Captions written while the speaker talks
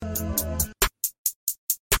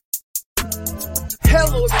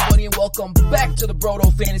Hello, everybody, and welcome back to the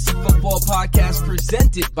Brodo Fantasy Football Podcast,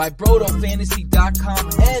 presented by BrodoFantasy.com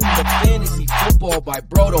and the Fantasy Football by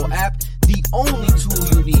Brodo app, the only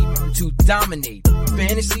tool you need to dominate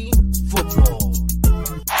fantasy football.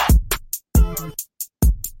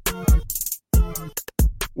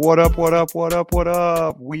 What up, what up, what up, what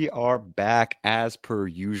up? We are back as per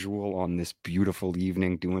usual on this beautiful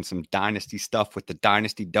evening doing some Dynasty stuff with the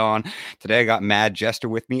Dynasty Don. Today I got Mad Jester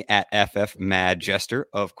with me at FF Mad Jester.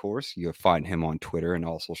 Of course, you'll find him on Twitter and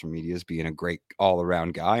all social medias being a great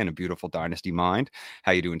all-around guy and a beautiful Dynasty mind.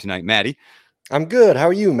 How you doing tonight, Maddie? I'm good. How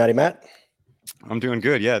are you, Matty Matt? I'm doing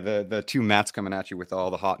good. Yeah, the two Matts coming at you with all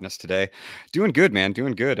the hotness today. Doing good, man.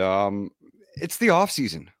 Doing good. It's the off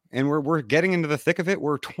season. And we're getting into the thick of it.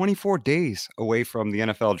 We're 24 days away from the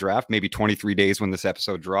NFL draft, maybe 23 days when this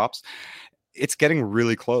episode drops. It's getting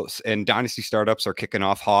really close. And Dynasty startups are kicking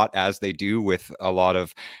off hot, as they do, with a lot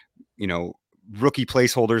of, rookie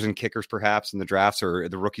placeholders and kickers perhaps in the drafts, or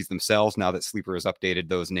the rookies themselves, now that Sleeper has updated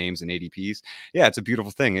those names and ADPs. Yeah, it's a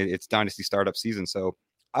beautiful thing. It's Dynasty startup season. So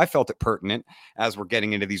I felt it pertinent as we're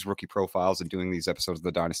getting into these rookie profiles and doing these episodes of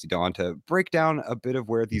the Dynasty Dawn to break down a bit of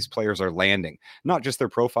where these players are landing, not just their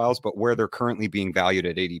profiles, but where they're currently being valued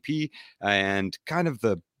at ADP and kind of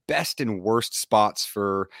the best and worst spots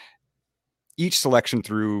for each selection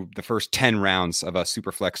through the first 10 rounds of a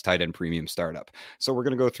Superflex tight end premium startup. So we're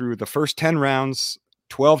going to go through the first 10 rounds,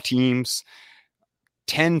 12 teams,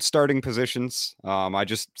 10 starting positions. I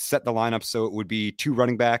just set the lineup so it would be 2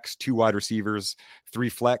 running backs, 2 wide receivers, 3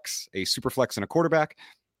 flex, a super flex, and a quarterback.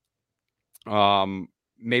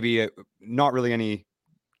 Maybe not really any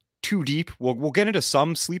too deep. We'll get into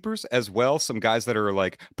some sleepers as well, some guys that are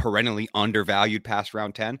like perennially undervalued past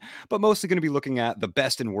round 10, but mostly going to be looking at the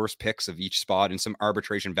best and worst picks of each spot and some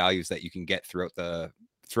arbitration values that you can get throughout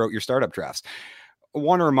your startup drafts. I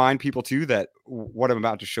want to remind people too that what I'm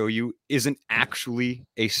about to show you isn't actually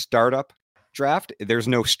a startup draft. There's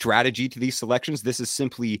no strategy to these selections. This is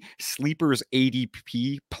simply Sleeper's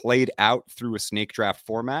ADP played out through a snake draft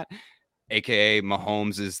format, aka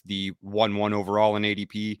Mahomes is the 1-1 overall in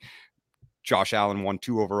ADP, Josh Allen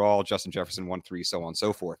 1-2 overall, Justin Jefferson 1-3, so on and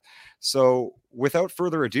so forth. So without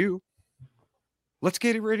further ado, let's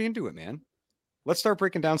get right into it, man. Let's start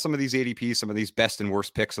breaking down some of these ADPs, some of these best and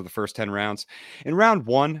worst picks of the first 10 rounds. In round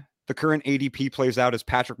 1, the current ADP plays out as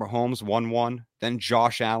Patrick Mahomes 1-1, then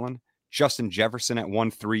Josh Allen, Justin Jefferson at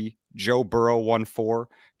 1-3, Joe Burrow 1-4,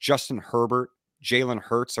 Justin Herbert, Jalen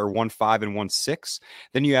Hurts are 1-5 and 1-6.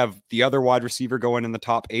 Then you have the other wide receiver going in the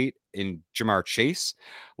top 8 in Jamar Chase,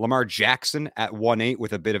 Lamar Jackson at 1-8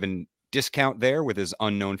 with a bit of a discount there with his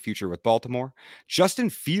unknown future with Baltimore. Justin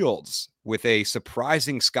Fields with a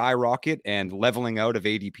surprising skyrocket and leveling out of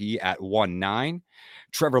ADP at 1-9.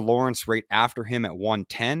 Trevor Lawrence right after him at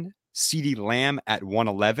 1-10. CeeDee Lamb at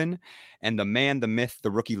 1-11. And the man, the myth,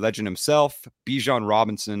 the rookie legend himself, Bijan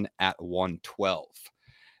Robinson at 1-12.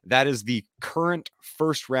 That is the current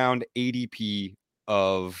first round ADP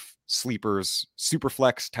of Sleeper's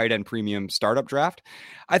Superflex tight end premium startup draft.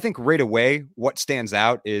 I think right away, what stands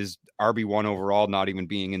out is RB1 overall not even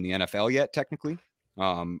being in the NFL yet, technically.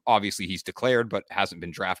 Obviously, he's declared, but hasn't been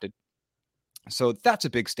drafted. So that's a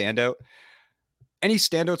big standout. Any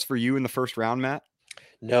standouts for you in the first round, Matt?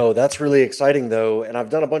 No, that's really exciting, though. And I've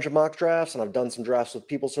done a bunch of mock drafts, and I've done some drafts with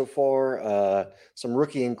people so far, some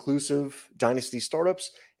rookie-inclusive Dynasty startups.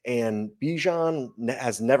 And Bijan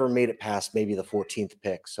has never made it past maybe the 14th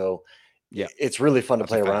pick. So yeah, it's really fun to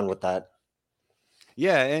play around with that.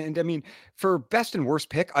 Yeah. And I mean, for best and worst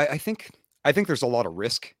pick, I think there's a lot of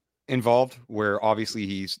risk involved where obviously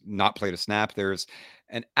he's not played a snap. There's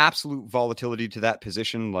an absolute volatility to that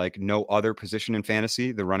position, like no other position in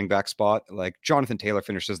fantasy, the running back spot. Like Jonathan Taylor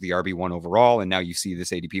finishes the RB1 overall. And now you see this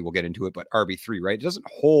ADP, we'll get into it, but RB3, right? It doesn't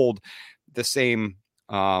hold the same,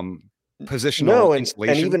 positional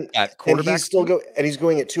insulation at quarterback. And he's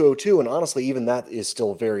going at 202. And honestly, even that is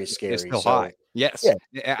still very scary. It's still high. Yes,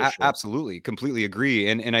 yeah, sure. Absolutely. Completely agree.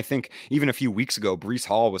 And I think even a few weeks ago, Breece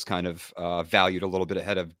Hall was kind of valued a little bit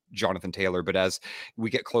ahead of Jonathan Taylor. But as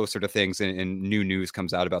we get closer to things and new news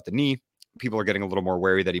comes out about the knee, people are getting a little more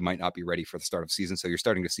wary that he might not be ready for the start of season. So you're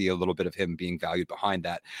starting to see a little bit of him being valued behind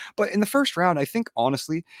that. But in the first round, I think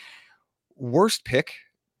honestly, worst pick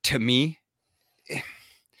to me,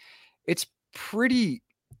 it's pretty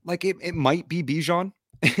like it might be Bijan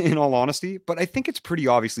in all honesty, but I think it's pretty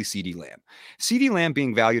obviously CeeDee Lamb. CeeDee Lamb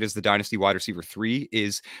being valued as the Dynasty wide receiver 3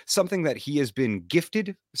 is something that he has been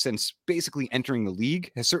gifted since basically entering the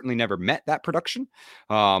league, has certainly never met that production.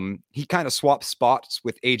 He kind of swaps spots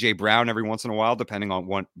with AJ Brown every once in a while, depending on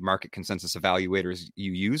what market consensus evaluators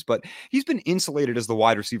you use, but he's been insulated as the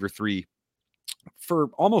wide receiver 3 for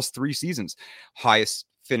almost 3 seasons. Highest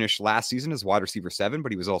finish last season as wide receiver 7,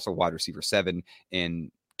 but he was also wide receiver 7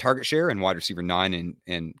 in target share and wide receiver 9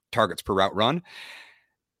 in targets per route run.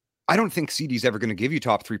 I don't think CD's ever going to give you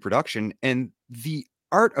top 3 production, and the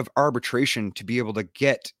art of arbitration to be able to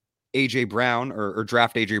get AJ Brown or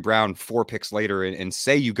draft AJ Brown 4 picks later and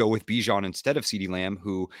say you go with Bijan instead of CD Lamb,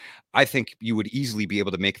 who I think you would easily be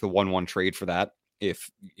able to make the 1-1 trade for that if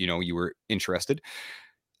you were interested.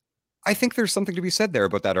 I think there's something to be said there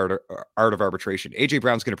about that art of arbitration. AJ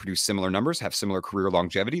Brown's going to produce similar numbers, have similar career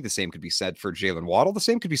longevity. The same could be said for Jalen Waddle. The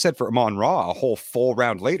same could be said for Amon-Ra a whole full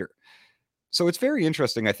round later. So it's very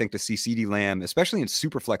interesting, I think, to see CD Lamb, especially in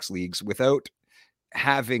superflex leagues, without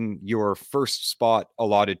having your first spot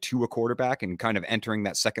allotted to a quarterback and kind of entering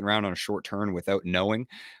that second round on a short turn without knowing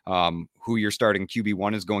who your starting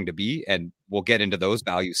QB1 is going to be. And we'll get into those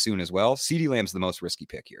values soon as well. CD Lamb's the most risky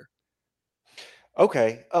pick here.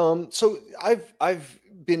 Okay. So I've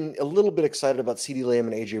been a little bit excited about CD Lamb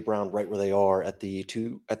and AJ Brown right where they are at the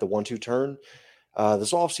 1-2 turn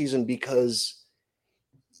this offseason, because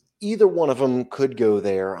either one of them could go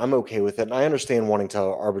there. I'm okay with it. And I understand wanting to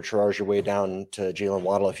arbitrage your way down to Jalen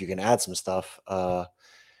Waddle if you can add some stuff.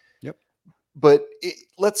 Yep. But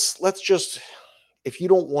let's just, if you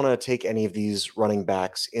don't want to take any of these running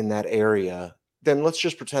backs in that area, then let's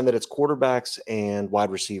just pretend that it's quarterbacks and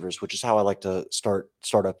wide receivers, which is how I like to start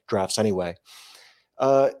up drafts anyway.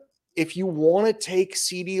 If you want to take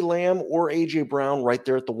CD Lamb or AJ Brown right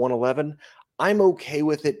there at the 111, I'm okay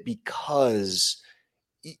with it, because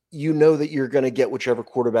you know that you're going to get whichever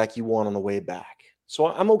quarterback you want on the way back. So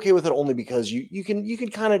I'm okay with it only because you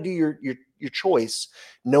can kind of do your choice,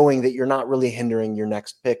 knowing that you're not really hindering your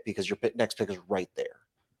next pick because your next pick is right there.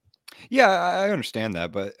 Yeah, I understand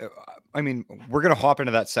that, but I mean, we're going to hop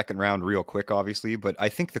into that second round real quick, obviously, but I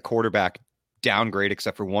think the quarterback downgrade,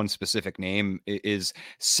 except for one specific name, is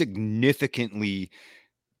significantly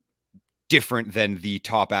different than the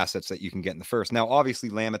top assets that you can get in the first. Now, obviously,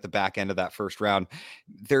 Lamb at the back end of that first round,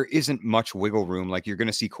 there isn't much wiggle room. Like, you're going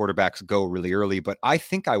to see quarterbacks go really early, but I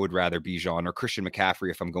think I would rather Bijan or Christian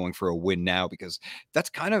McCaffrey if I'm going for a win now, because that's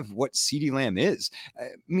kind of what CD Lamb is.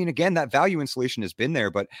 I mean, again, that value insulation has been there,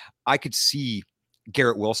 but I could see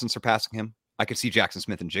Garrett Wilson surpassing him. I could see Jackson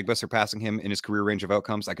Smith and Jigba surpassing him in his career range of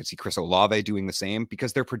outcomes. I could see Chris Olave doing the same,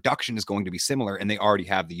 because their production is going to be similar and they already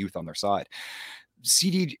have the youth on their side.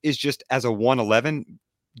 CD is just, as a 111,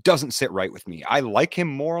 doesn't sit right with me. I like him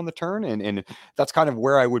more on the turn, and that's kind of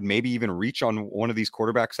where I would maybe even reach on one of these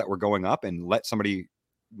quarterbacks that were going up and let somebody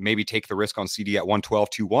maybe take the risk on CD at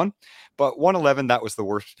 112, 2-1. But 111, that was the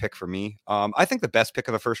worst pick for me. I think the best pick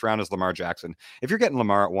of the first round is Lamar Jackson. If you're getting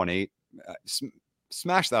Lamar at 1-8,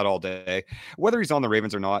 smash that all day. Whether he's on the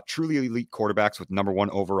Ravens or not, truly elite quarterbacks with number 1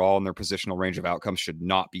 overall in their positional range of outcomes should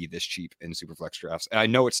not be this cheap in Superflex drafts. And I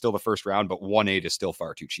know it's still the first round, but 1-8 is still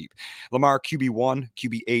far too cheap. Lamar, QB1,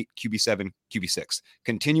 QB8, QB7, QB6,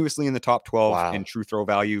 continuously in the top 12 in true throw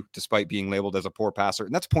value, despite being labeled as a poor passer.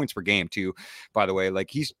 And that's points per game too, by the way.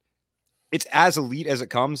 Like, it's as elite as it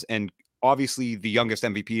comes. And obviously the youngest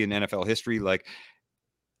MVP in NFL history. Like,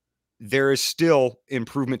 there is still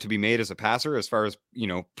improvement to be made as a passer as far as,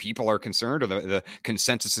 people are concerned, or the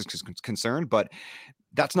consensus is concerned, but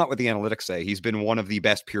that's not what the analytics say. He's been one of the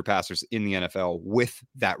best pure passers in the NFL with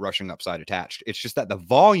that rushing upside attached. It's just that the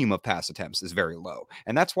volume of pass attempts is very low.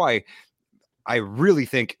 And that's why I really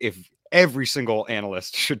think if every single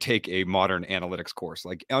analyst should take a modern analytics course,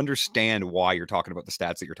 like, understand why you're talking about the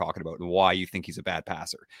stats that you're talking about and why you think he's a bad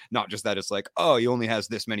passer. Not just that it's like, oh, he only has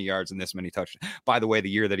this many yards and this many touchdowns. By the way, the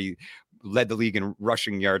year that he led the league in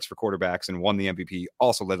rushing yards for quarterbacks and won the MVP,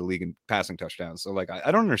 also led the league in passing touchdowns. So, like,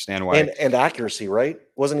 I don't understand why. And accuracy, right?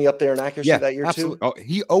 Wasn't he up there in accuracy that year absolutely too? Oh,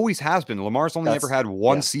 he always has been. Lamar's only ever had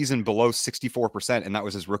one season below 64%, and that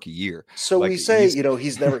was his rookie year. So, like, we say,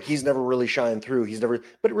 he's never really shined through. He's never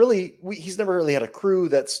really had a crew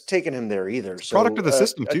that's taken him there either. So, product of the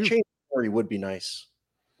system too. A change would be nice.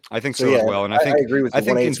 I think so as well. And I agree with I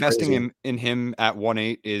think investing in him at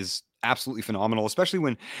 1-8 is absolutely phenomenal, especially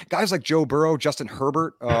when guys like Joe Burrow, Justin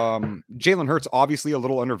Herbert, Jalen Hurts, obviously a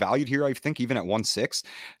little undervalued here, I think, even at 1-6.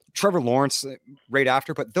 Trevor Lawrence right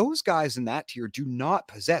after, but those guys in that tier do not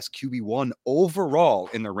possess QB1 overall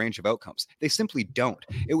in their range of outcomes. They simply don't.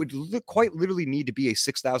 It would quite literally need to be a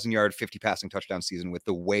 6,000 yard, 50 passing touchdown season with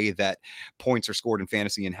the way that points are scored in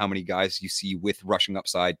fantasy and how many guys you see with rushing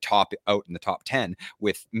upside top out in the top 10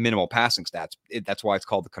 with minimal passing stats. That's why it's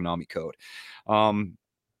called the Konami code.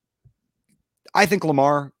 I think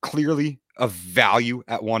Lamar clearly a value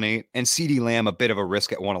at 1-8 and CD Lamb a bit of a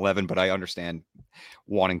risk at 111, but I understand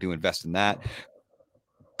wanting to invest in that.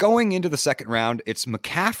 Going into the second round, it's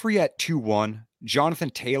McCaffrey at 2-1 Jonathan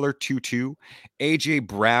Taylor 2-2, AJ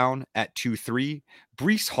Brown at 2-3,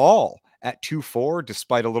 Breece Hall at 2-4,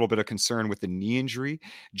 despite a little bit of concern with the knee injury,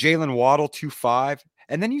 Jalen Waddle 2-5.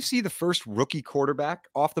 And then you see the first rookie quarterback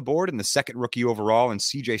off the board and the second rookie overall, and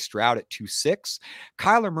CJ Stroud at 2-6,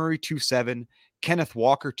 Kyler Murray 2-7, Kenneth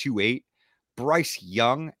Walker 2-8, Bryce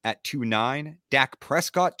Young at 2-9, Dak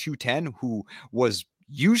Prescott 2-10, who was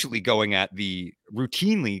routinely going at the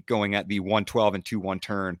 112 and 2-1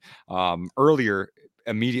 turn earlier,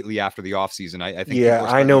 immediately after the offseason. I think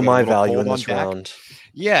I know my value in this round.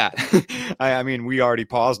 Yeah. I mean, we already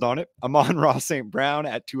paused on it. Amon-Ra St. Brown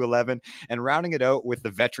at 211, and rounding it out with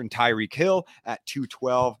the veteran Tyreek Hill at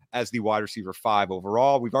 212 as the wide receiver 5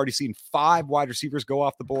 overall. We've already seen 5 wide receivers go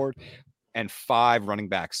off the board and 5 running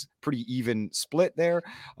backs. Pretty even split there.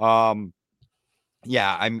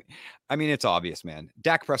 Yeah, I mean, it's obvious, man.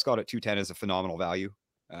 Dak Prescott at 210 is a phenomenal value.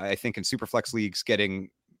 I think in Superflex leagues, getting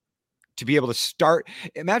to be able to start.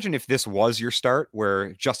 Imagine if this was your start,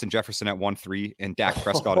 where Justin Jefferson at 1-3 and Dak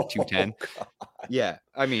Prescott at 210. Yeah,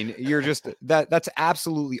 I mean, you're just that's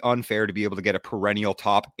absolutely unfair to be able to get a perennial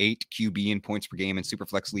top 8 QB in points per game in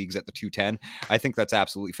Superflex leagues at the 210. I think that's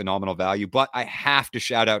absolutely phenomenal value, but I have to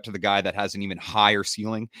shout out to the guy that has an even higher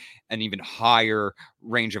ceiling, an even higher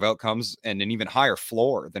range of outcomes, and an even higher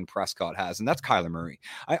floor than Prescott has, and that's Kyler Murray.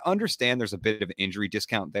 I understand there's a bit of an injury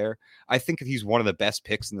discount there. I think he's one of the best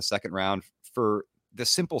picks in the second round for the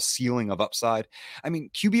simple ceiling of upside. I mean,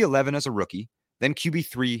 QB 11 as a rookie, then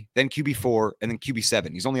QB3, then QB4, and then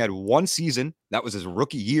QB7. He's only had one season. That was his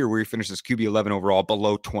rookie year where he finished as QB 11 overall,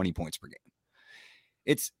 below 20 points per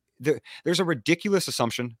game. There's a ridiculous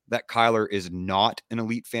assumption that Kyler is not an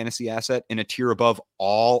elite fantasy asset in a tier above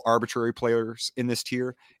all arbitrary players in this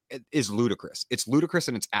tier. It is ludicrous. It's ludicrous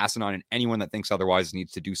and it's asinine, and anyone that thinks otherwise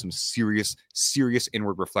needs to do some serious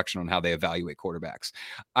inward reflection on how they evaluate quarterbacks.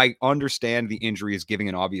 I understand the injury is giving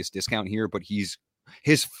an obvious discount here, but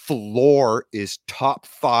his floor is top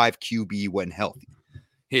 5 QB when healthy.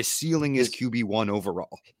 His ceiling is QB1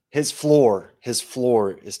 overall. His floor is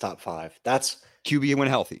top 5. That's QB when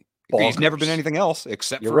healthy. Bonkers. He's never been anything else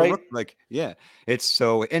except You're for right. like, yeah, it's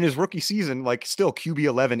so in his rookie season, like still QB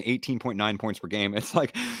 11, 18.9 points per game. It's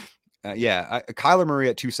like, Kyler Murray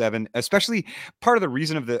at 2.7, especially part of the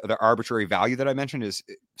reason of the arbitrary value that I mentioned is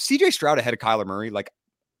CJ Stroud ahead of Kyler Murray. Like,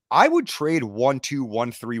 I would trade 1-2,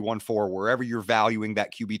 1-3, 1-4, wherever you're valuing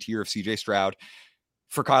that QB tier of CJ Stroud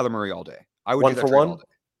for Kyler Murray all day. I would 1 do that for trade 1. all day.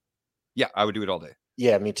 Yeah, I would do it all day.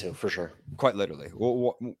 Yeah, me too, for sure. Quite literally.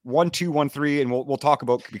 1-2, 1-3, and we'll talk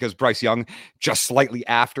about, because Bryce Young just slightly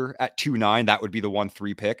after at 2.9, that would be the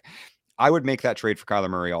 1-3 pick. I would make that trade for Kyler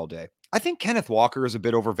Murray all day. I think Kenneth Walker is a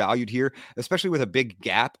bit overvalued here, especially with a big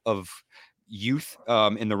gap of youth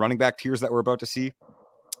in the running back tiers that we're about to see.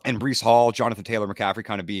 And Breece Hall, Jonathan Taylor, McCaffrey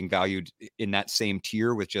kind of being valued in that same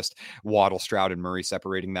tier, with just Waddle, Stroud, and Murray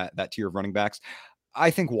separating that tier of running backs. I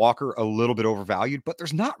think Walker a little bit overvalued, but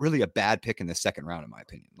there's not really a bad pick in the second round, in my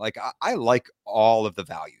opinion. Like, I like all of the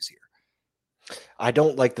values here. I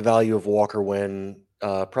don't like the value of Walker when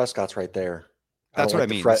Prescott's right there. That's what I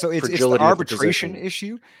mean. So it's the arbitration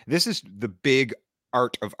issue. This is the big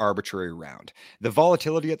art of arbitrary round. The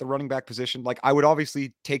volatility at the running back position. Like, I would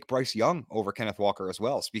obviously take Bryce Young over Kenneth Walker as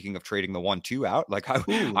well. Speaking of trading the 1-2 out, like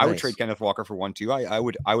I would trade Kenneth Walker for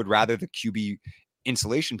 1-2. I would rather the QB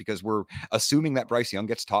insulation, because we're assuming that Bryce Young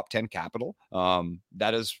gets top 10 capital.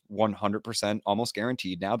 That is 100% almost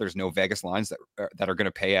guaranteed now. There's no Vegas lines that are going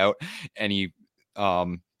to pay out any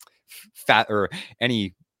fat or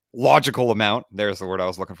any logical amount. There's the word I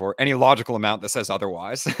was looking for. Any logical amount that says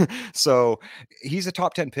otherwise. So he's a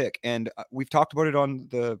top 10 pick. And we've talked about it on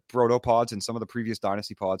the Brodo pods and some of the previous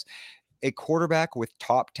Dynasty pods. A quarterback with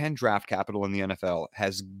top 10 draft capital in the NFL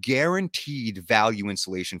has guaranteed value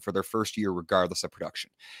insulation for their first year, regardless of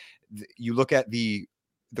production. You look at the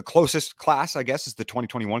closest class, I guess, is the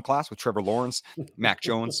 2021 class with Trevor Lawrence, Mac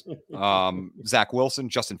Jones, Zach Wilson,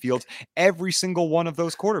 Justin Fields. Every single one of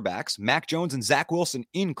those quarterbacks, Mac Jones and Zach Wilson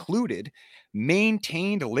included,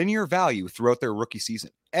 maintained linear value throughout their rookie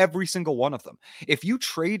season. Every single one of them. If you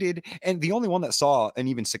traded, and the only one that saw an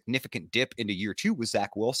even significant dip into year 2 was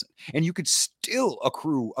Zach Wilson, and you could still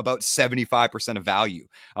accrue about 75% of value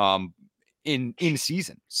in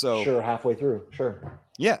season. So sure, halfway through, sure.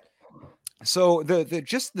 Yeah. So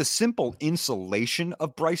just the simple insulation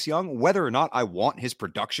of Bryce Young, whether or not I want his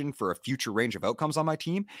production for a future range of outcomes on my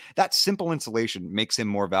team, that simple insulation makes him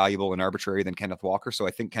more valuable and arbitrary than Kenneth Walker. So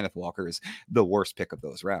I think Kenneth Walker is the worst pick of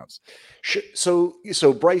those rounds.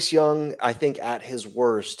 So Bryce Young, I think at his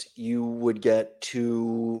worst, you would get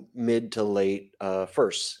 2 mid to late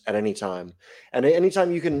firsts at any time. And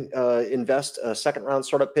anytime you can invest a second round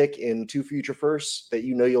startup pick in 2 future firsts that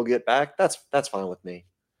you'll get back, that's fine with me.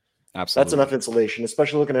 Absolutely. That's enough insulation,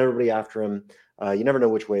 especially looking at everybody after him. You never know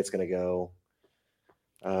which way it's going to go.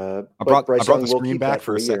 I brought the screen back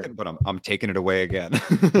for a second, but I'm taking it away again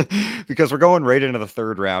because we're going right into the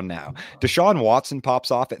third round now. Deshaun Watson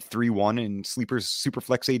pops off at 3-1 in Sleeper's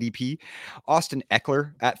Superflex ADP. Austin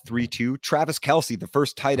Eckler at 3-2. Travis Kelce, the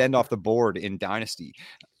first tight end off the board in Dynasty,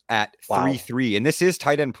 at 3-3. And this is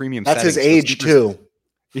tight end premium. That's his age too.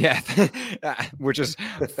 Yeah, which is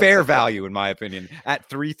fair value in my opinion at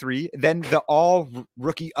 3-3. Then the all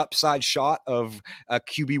rookie upside shot of a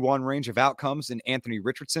QB1 range of outcomes in Anthony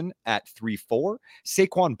Richardson at 3-4,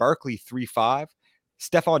 Saquon Barkley 3-5,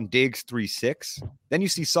 Stephon Diggs 3-6. Then you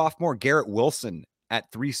see sophomore Garrett Wilson at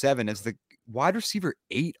 3-7 as the wide receiver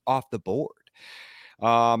 8 off the board.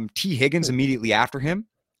 T. Higgins immediately after him.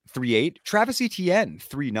 3-8, Travis Etienne,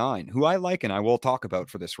 3-9, who I like and I will talk about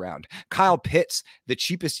for this round. Kyle Pitts, the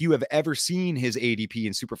cheapest you have ever seen his ADP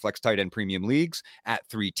in Superflex tight end premium leagues at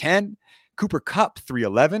 3-10. Cooper Kupp,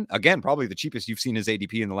 3-11. Again, probably the cheapest you've seen his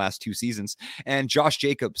ADP in the last 2 seasons. And Josh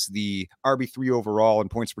Jacobs, the RB3 overall in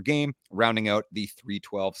points per game, rounding out the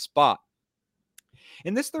 3-12 spot.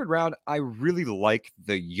 In this third round, I really like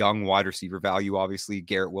the young wide receiver value. Obviously,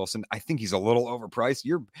 Garrett Wilson. I think he's a little overpriced.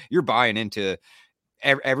 You're buying into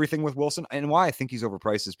everything with Wilson. And why I think he's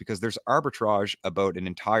overpriced is because there's arbitrage about an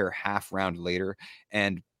entire half round later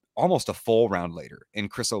and almost a full round later in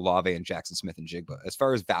Chris Olave and Jackson Smith and Jigba. As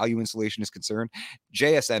far as value insulation is concerned,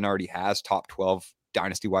 JSN already has top 12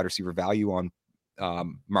 dynasty wide receiver value on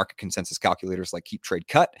market consensus calculators like Keep Trade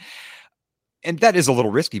Cut. And that is a little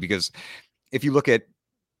risky because if you look at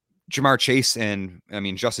Jamar Chase and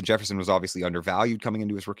Justin Jefferson was obviously undervalued coming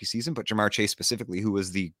into his rookie season, but Jamar Chase specifically, who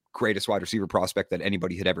was the greatest wide receiver prospect that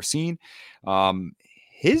anybody had ever seen,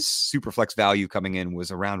 his Superflex value coming in was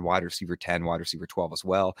around wide receiver 10, wide receiver 12 as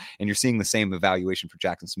well. And you're seeing the same evaluation for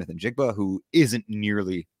Jackson Smith and Jigba, who isn't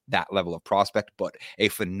nearly that level of prospect, but a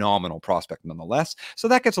phenomenal prospect nonetheless. So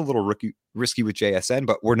that gets a little risky with JSN,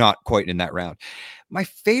 but we're not quite in that round. My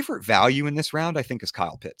favorite value in this round, I think, is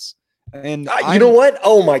Kyle Pitts. And you know what?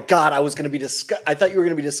 Oh my God, I thought you were going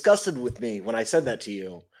to be disgusted with me when I said that to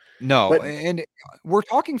you. No, and we're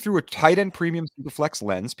talking through a tight end premium Superflex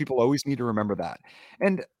lens. People always need to remember that.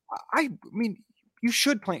 And I mean, you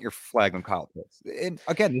should plant your flag on Kyle Pitts. And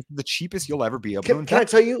again, this is the cheapest you'll ever be able to invest. Can I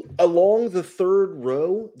tell you, along the third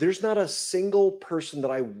row, there's not a single person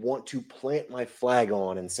that I want to plant my flag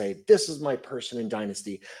on and say, this is my person in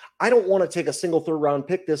Dynasty. I don't want to take a single third round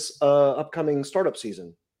pick this upcoming startup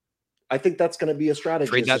season. I think that's going to be a strategy.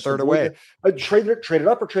 Trade that third away. Trade it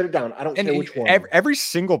up or trade it down. I don't care which one. Every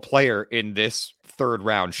single player in this third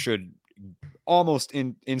round should almost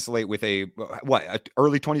insulate with a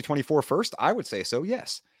early 2024 first. I would say so.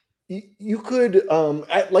 Yes. You could,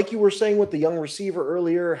 like you were saying with the young receiver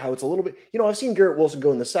earlier, how it's a little bit, I've seen Garrett Wilson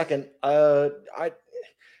go in the second, but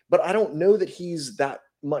I don't know that he's that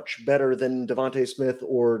much better than Devontae Smith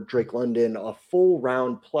or Drake London a full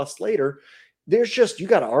round plus later. There's you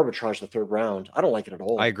got to arbitrage the third round. I don't like it at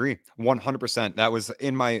all. I agree 100%. That was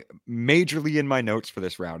majorly in my notes for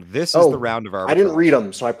this round. This is the round of arbitrage. I didn't read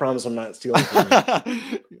them, so I promise I'm not stealing from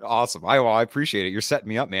you. Awesome. I appreciate it. You're setting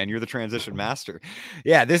me up, man. You're the transition master.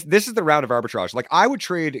 Yeah, this is the round of arbitrage. Like I would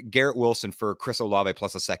trade Garrett Wilson for Chris Olave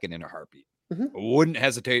plus a second in a heartbeat. Mm-hmm. Wouldn't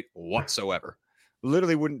hesitate whatsoever.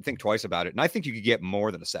 Literally wouldn't think twice about it. And I think you could get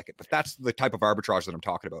more than a second, but that's the type of arbitrage that I'm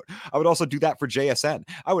talking about. I would also do that for JSN.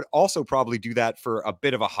 I would also probably do that for a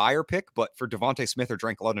bit of a higher pick, but for Devontae Smith or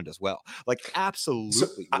Drake London as well. Like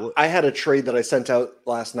absolutely. So I had a trade that I sent out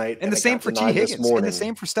last night. And the same for T. Higgins and the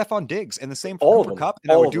same for Stephon Diggs and the same for Cooper Kupp.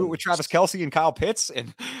 And I would do it with Travis Kelce and Kyle Pitts.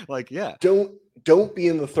 And yeah. Don't be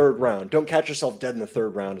in the third round. Don't catch yourself dead in the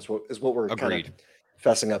third round is what we're kind of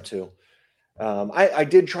fessing up to. I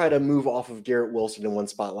did try to move off of Garrett Wilson in one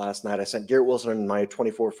spot last night. I sent Garrett Wilson in my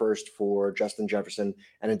 24 first for Justin Jefferson,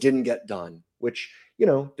 and it didn't get done, which,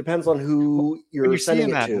 depends on who you're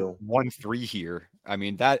sending it to. 1-3 here. I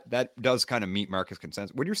mean, that does kind of meet market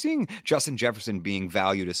consensus. When you're seeing Justin Jefferson being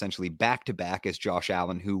valued essentially back-to-back as Josh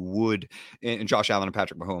Allen, and Josh Allen and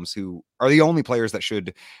Patrick Mahomes, who are the only players that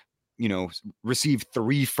should, receive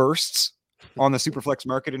 3 firsts on the Superflex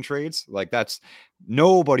market and trades. Like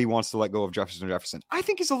nobody wants to let go of Jefferson. I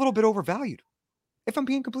think he's a little bit overvalued, if I'm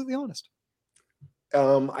being completely honest.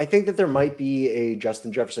 I think that there might be a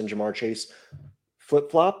Justin Jefferson, Jamar Chase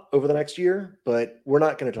flip-flop over the next year, but we're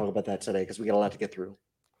not going to talk about that today because we got a lot to get through.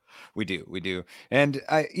 We do. And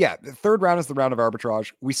the third round is the round of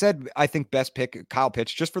arbitrage. We said, I think best pick Kyle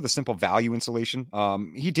Pitts just for the simple value insulation.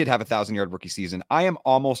 He did have 1,000-yard rookie season. I am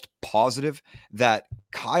almost positive that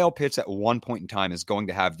Kyle Pitts at one point in time is going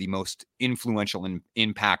to have the most influential and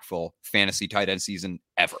impactful fantasy tight end season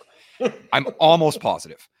ever. I'm almost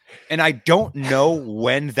positive. And I don't know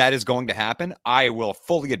when that is going to happen. I will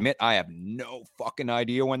fully admit I have no fucking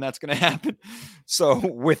idea when that's going to happen. So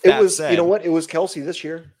with that said, you know what? It was Kelsey this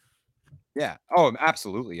year. Yeah. Oh,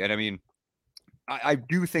 absolutely. And I mean, I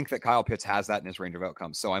do think that Kyle Pitts has that in his range of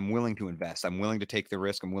outcomes. So I'm willing to invest. I'm willing to take the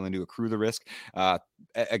risk. I'm willing to accrue the risk.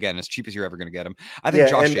 Again, as cheap as you're ever going to get him. I think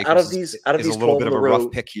Josh Jacobs is a little bit of a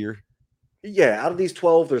rough pick here. Yeah. Out of these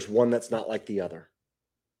 12, there's one that's not like the other.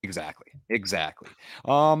 Exactly.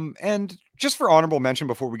 And just for honorable mention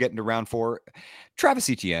before we get into round 4, Travis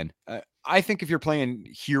Etienne. I think if you're playing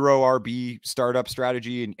hero RB startup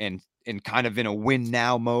strategy and kind of in a win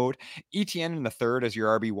now mode, Etienne in the third as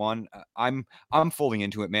your RB1, I'm fully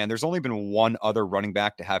into it, man. There's only been one other running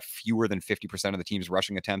back to have fewer than 50% of the team's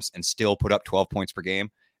rushing attempts and still put up 12 points per game.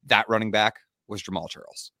 That running back was Jamal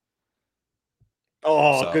Charles.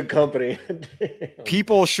 Oh, so, good company.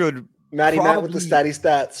 People should Matt with the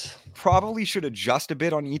stats. Probably should adjust a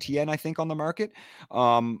bit on ETN, I think, on the market.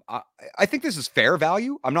 I think this is fair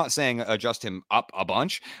value. I'm not saying adjust him up a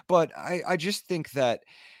bunch, but I just think that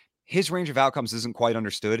his range of outcomes isn't quite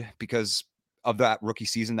understood because of that rookie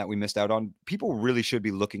season that we missed out on. People really should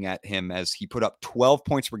be looking at him as he put up 12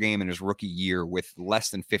 points per game in his rookie year with less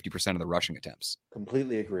than 50% of the rushing attempts.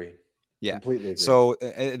 Completely agree. Yeah. Completely agree. So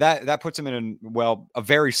that puts him in a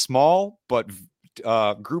very small but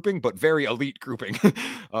grouping, but very elite grouping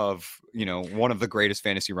of, one of the greatest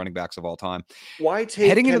fantasy running backs of all time. Why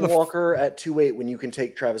take Ken Walker at 2.8 when you can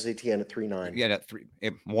take Travis Etienne at 3.9? Yeah,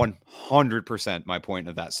 at 100% my point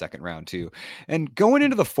of that second round too. And going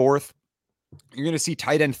into the fourth, you're going to see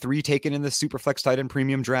tight end 3 taken in the Superflex tight end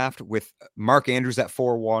premium draft with Mark Andrews at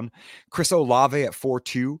 4.1, Chris Olave at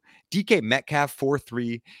 4.2, DK Metcalf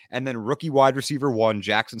 4.3, and then rookie wide receiver 1,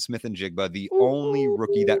 Jackson Smith-Njigba, the only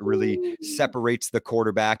rookie that really separates the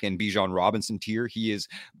quarterback and Bijan Robinson tier. He is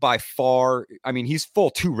by far, he's full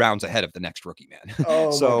 2 rounds ahead of the next rookie, man.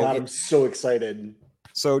 Oh my God, I'm so excited.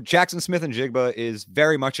 So Jackson Smith-Njigba is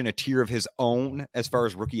very much in a tier of his own as far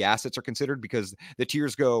as rookie assets are considered, because the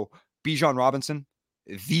tiers go Bijan Robinson,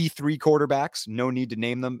 the 3 quarterbacks, no need to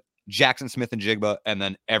name them, Jackson Smith-Njigba, and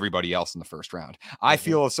then everybody else in the first round. I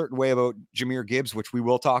feel a certain way about Jahmyr Gibbs, which we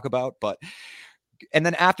will talk about, and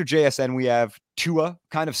then after JSN, we have Tua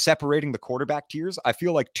kind of separating the quarterback tiers. I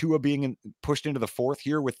feel like Tua being pushed into the 4th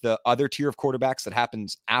here with the other tier of quarterbacks that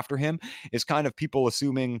happens after him is kind of people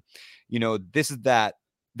assuming, this is that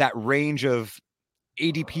range of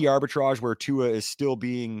ADP arbitrage where Tua is still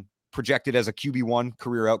being projected as a QB1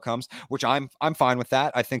 career outcomes, which I'm fine with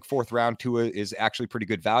that. I think 4th round Tua is actually pretty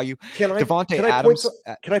good value. Can I point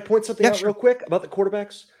something out real quick about the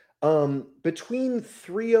quarterbacks? Between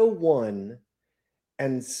 301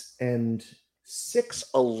 and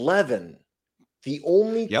 611, the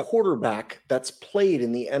only quarterback that's played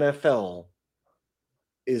in the NFL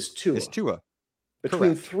is Tua.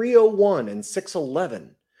 Between 301 and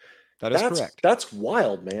 611. That is correct. That's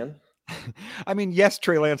wild, man. Yes,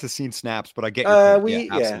 Trey Lance has seen snaps, but I get your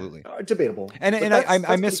point. Absolutely debatable. And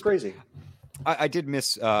I miss crazy. I did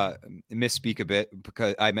misspeak a bit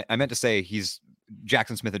because I meant to say he's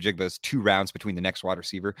Jackson Smith-Njigba's 2 rounds between the next wide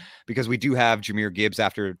receiver, because we do have Jahmyr Gibbs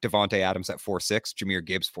after Devontae Adams at 4.6, Jahmyr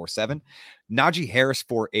Gibbs 4.7, Najee Harris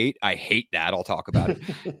 4.8. I hate that. I'll talk about it.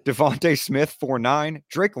 Devontae Smith 4.9,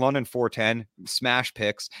 Drake London 4.10, smash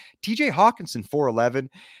picks, TJ Hawkinson 4.11,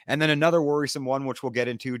 and then another worrisome one, which we'll get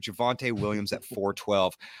into, Javonte Williams at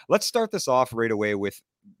 4.12. Let's start this off right away with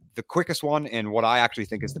the quickest one and what I actually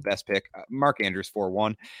think is the best pick, Mark Andrews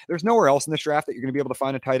 4.1. There's nowhere else in this draft that you're going to be able to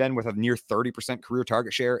find a tight end with a near 30% career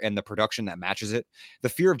target share and the production that matches it. The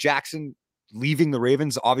fear of Jackson leaving the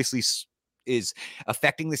Ravens obviously is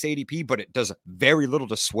affecting this ADP, but it does very little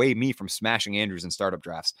to sway me from smashing Andrews in startup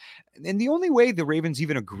drafts. And the only way the Ravens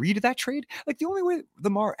even agree to that trade, like the only way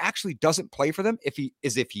Lamar actually doesn't play for them if he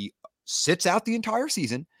sits out the entire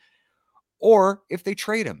season or if they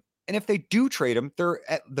trade him. And if they do trade him, they're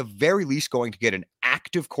at the very least going to get an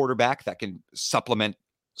active quarterback that can supplement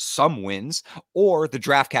some wins or the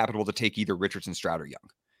draft capital to take either Richardson, Stroud, or Young.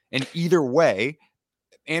 And either way,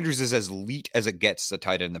 Andrews is as elite as it gets, a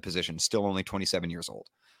tight end in the position, still only 27 years old.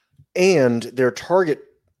 And their target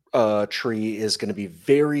tree is going to be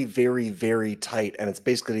very, very, very tight. And it's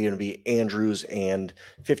basically going to be Andrews and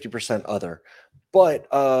 50% other. But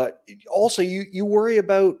also, you worry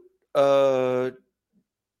about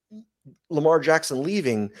Lamar Jackson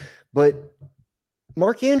leaving, but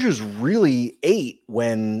Mark Andrews really ate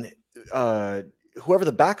when whoever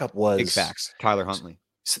the backup was. Big facts. Tyler Huntley.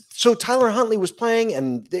 So Tyler Huntley was playing,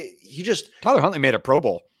 and Tyler Huntley made a Pro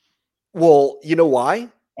Bowl. Well, you know why?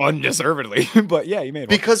 Undeservedly, but yeah, he made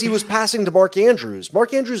one. Because he was passing to Mark Andrews.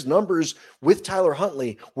 Mark Andrews' numbers with Tyler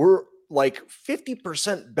Huntley were like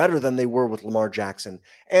 50% better than they were with Lamar Jackson.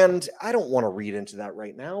 And I don't want to read into that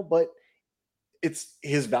right now, but it's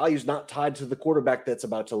his value's not tied to the quarterback that's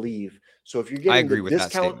about to leave. So if you're getting the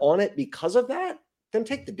discount on it because of that, then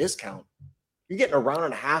take the discount. You're getting a round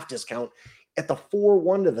and a half discount at the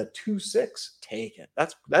 4-1 to the 2-6. Take it.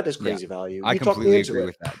 That is crazy value. I completely agree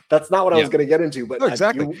with that. That's not what I was going to get into, but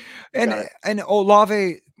exactly. And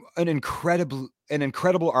Olave, an incredible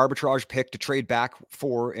arbitrage pick to trade back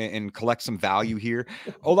for and collect some value here.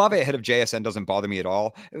 Olave ahead of JSN doesn't bother me at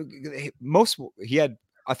all. He had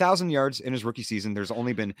 1,000 yards in his rookie season. There's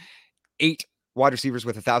only been 8 wide receivers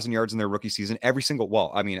with 1,000 yards in their rookie season. Every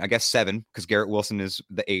single, I guess 7 because Garrett Wilson is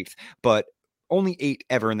the 8th, but only 8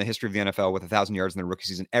 ever in the history of the NFL with 1,000 yards in their rookie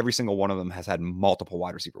season. Every single one of them has had multiple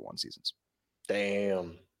wide receiver 1 seasons.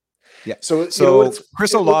 Damn. Yeah. So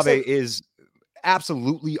Chris Olave is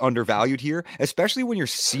absolutely undervalued here, especially when you're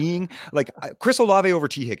seeing like Chris Olave over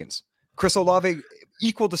T. Higgins. Chris Olave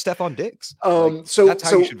equal to Stephon Diggs. So that's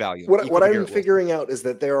how you should value him. What I'm figuring out is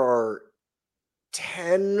that there are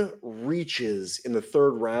 10 reaches in the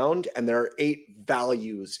 3rd round, and there are 8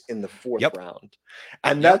 values in the 4th round.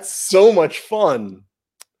 And that's so much fun.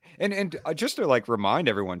 And just to like remind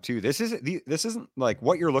everyone too, this isn't like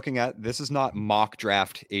what you're looking at. This is not mock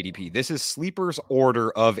draft ADP. This is Sleeper's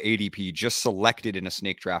order of ADP, just selected in a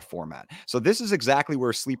snake draft format. So this is exactly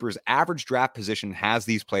where Sleeper's average draft position has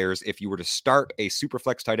these players if you were to start a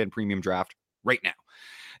Superflex tight end premium draft right now.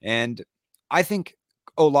 And I think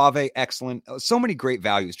Olave, excellent. So many great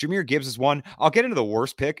values. Jahmyr Gibbs is one. I'll get into the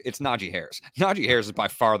worst pick. It's Najee Harris. Najee Harris is by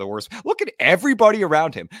far the worst. Look at everybody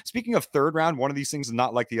around him. Speaking of 3rd round, one of these things is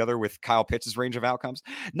not like the other with Kyle Pitts' range of outcomes.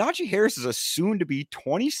 Najee Harris is a soon-to-be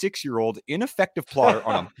 26-year-old ineffective plotter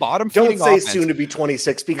on a bottom-feeding offense. Don't say soon-to-be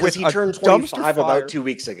 26 because he turned 25 about 2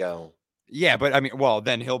 weeks ago. Yeah, but I mean, well,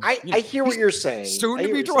 then he'll. I hear what you're saying. Soon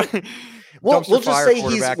to be 20. Well, we'll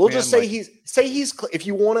just say he's if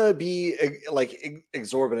you want to be like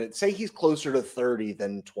exorbitant, say he's closer to 30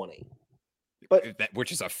 than 20. But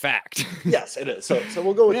which is a fact. Yes, it is. So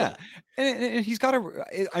we'll go with that. And he's got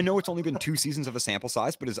I know it's only been 2 seasons of a sample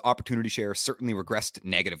size, but his opportunity share certainly regressed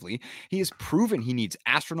negatively. He has proven he needs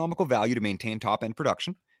astronomical value to maintain top end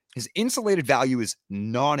production. His insulated value is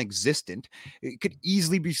non-existent. It could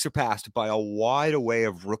easily be surpassed by a wide array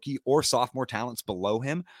of rookie or sophomore talents below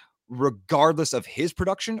him, regardless of his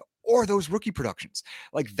production or those rookie productions.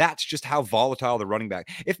 Like, that's just how volatile the running back.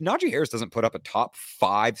 If Najee Harris doesn't put up a top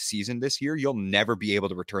 5 season this year, you'll never be able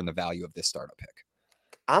to return the value of this startup pick.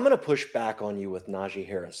 I'm going to push back on you with Najee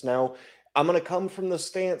Harris. Now, I'm going to come from the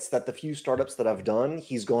stance that the few startups that I've done,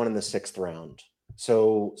 he's gone in the 6th round.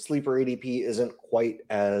 So sleeper ADP isn't quite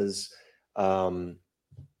as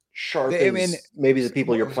sharp as maybe the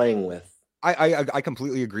people you're playing with. I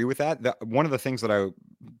completely agree with that. One of the things that I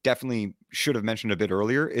definitely should have mentioned a bit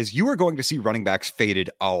earlier is you are going to see running backs faded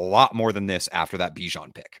a lot more than this after that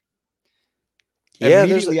Bijan pick. Yeah,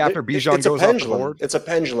 immediately after Bijan goes off the board, it's a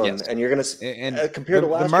pendulum, yes. And you're going to and compared to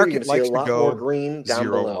last year, you're going to see a lot more green down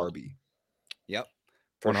 0 below. RB. Yep,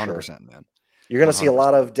 100%, sure. Man. You're going to see a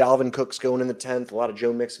lot of Dalvin Cooks going in the 10th, a lot of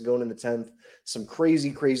Joe Mixon going in the 10th. Some crazy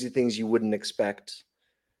things you wouldn't expect.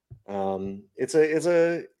 It's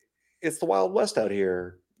the Wild West out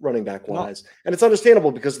here, running back wise, and it's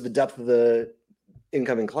understandable because of the depth of the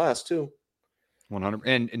incoming class too. 100.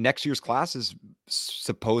 And next year's class is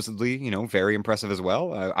supposedly, very impressive as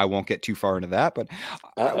well. I won't get too far into that, but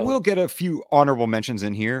we'll get a few honorable mentions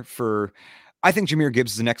in here for. I think Jahmyr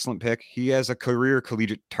Gibbs is an excellent pick. He has a career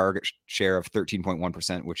collegiate target share of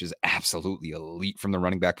 13.1%, which is absolutely elite from the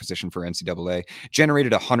running back position for NCAA.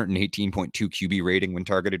 Generated 118.2 QB rating when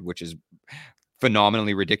targeted, which is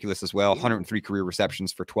phenomenally ridiculous as well. 103 career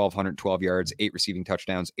receptions for 1,212 yards, 8 receiving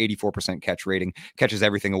touchdowns, 84% catch rating, catches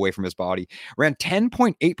everything away from his body. Ran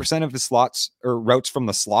 10.8% of his routes from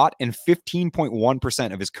the slot and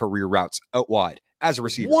 15.1% of his career routes out wide as a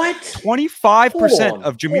receiver. What? 25%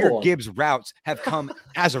 of Jahmyr Gibbs' routes have come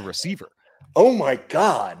as a receiver. Oh my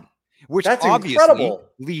God. which That's obviously incredible.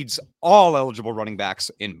 leads all eligible running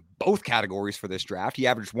backs in both categories for this draft. He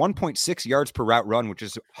averaged 1.6 yards per route run, which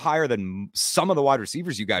is higher than some of the wide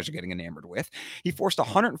receivers you guys are getting enamored with. He forced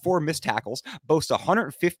 104 missed tackles, boasts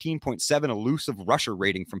 115.7 elusive rusher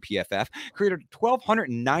rating from PFF, created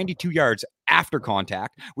 1,292 yards after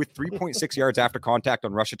contact with 3.6 yards after contact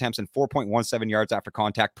on rush attempts and 4.17 yards after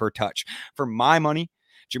contact per touch. For my money,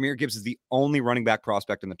 Jahmyr Gibbs is the only running back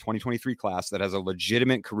prospect in the 2023 class that has a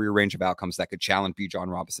legitimate career range of outcomes that could challenge Bijan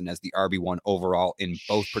Robinson as the RB1 overall in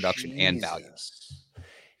both production and value.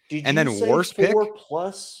 Did and you then say worst pick,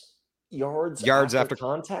 4+ yards after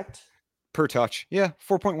contact per touch? Yeah,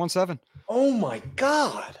 4.17. Oh my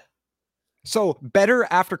God. So better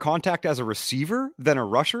after contact as a receiver than a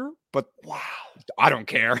rusher, but wow, I don't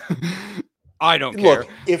care. I don't care.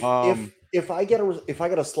 Look, if I get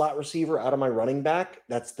a slot receiver out of my running back,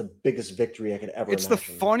 that's the biggest victory I could ever imagine. The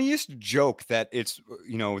funniest joke that it's,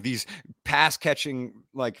 these pass catching,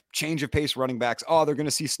 like change of pace running backs. Oh, they're going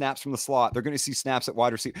to see snaps from the slot. They're going to see snaps at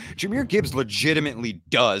wide receiver. Jahmyr Gibbs legitimately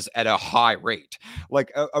does at a high rate, like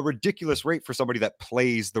a ridiculous rate for somebody that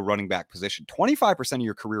plays the running back position. 25% of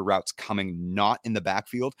your career routes coming not in the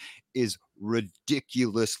backfield is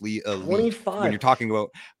ridiculously elite 25. when you're talking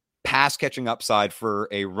about pass catching upside for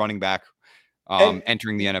a running back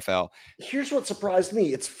entering the NFL. Here's what surprised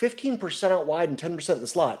me. It's 15% out wide and 10% in the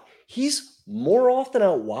slot. He's more often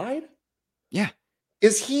out wide. Yeah.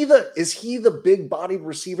 Is he the big bodied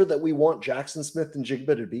receiver that we want Jackson Smith and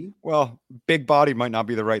Jigba to be? Well, big body might not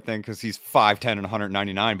be the right thing because he's 5'10 and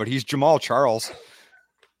 199, but he's Jamal Charles.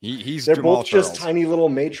 They're Jamal both Charles. just tiny little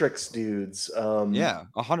matrix dudes. Yeah,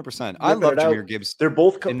 100%. I love Jahmyr Gibbs. They're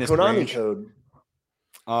both in this Konami range.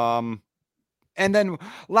 code. And then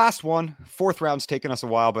last one, fourth round's taken us a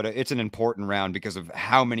while, but it's an important round because of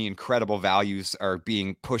how many incredible values are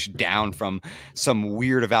being pushed down from some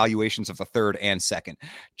weird evaluations of the third and second.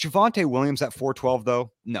 Javonte Williams at 412,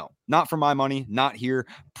 though, no, not for my money, not here,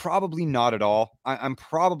 probably not at all. I'm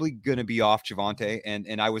probably going to be off Javonte,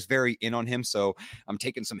 and I was very in on him, so I'm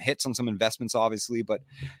taking some hits on some investments, obviously, but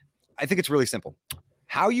I think it's really simple.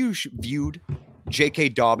 How you viewed J.K.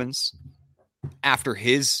 Dobbins after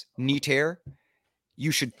his knee tear, you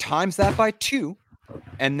should times that by 2,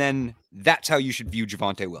 and then that's how you should view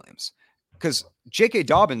Javonte Williams. Because J.K.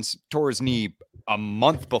 Dobbins tore his knee a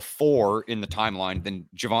month before in the timeline than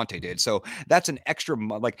Javonte did. So that's an extra,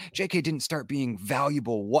 like J.K. didn't start being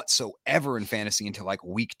valuable whatsoever in fantasy until like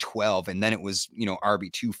week 12, and then it was,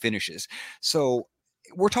 RB2 finishes. So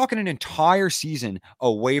we're talking an entire season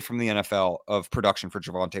away from the NFL of production for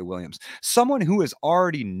Javonte Williams, someone who has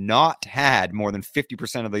already not had more than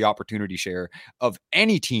 50% of the opportunity share of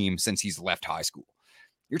any team since he's left high school.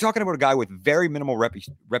 You're talking about a guy with very minimal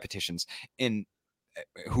repetitions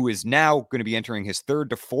who is now going to be entering his 3rd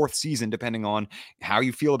to 4th season, depending on how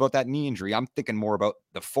you feel about that knee injury. I'm thinking more about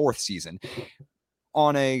the 4th season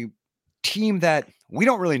on a team that we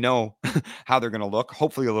don't really know how they're going to look,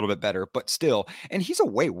 hopefully a little bit better, but still. And he's a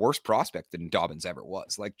way worse prospect than Dobbins ever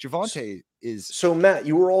was. Like Javonte is. So Matt,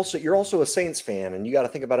 you're also a Saints fan, and you got to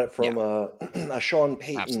think about it from a Sean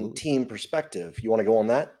Payton team perspective. You want to go on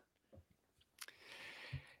that?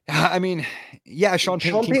 I mean, yeah, Sean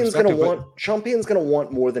Payton's going to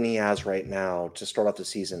want more than he has right now to start off the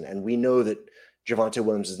season. And we know that Javonte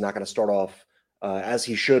Williams is not going to start off as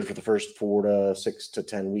he should for the first 4 to 6 to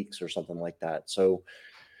 10 weeks or something like that. So,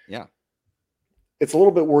 yeah, it's a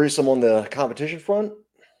little bit worrisome on the competition front.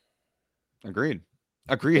 Agreed.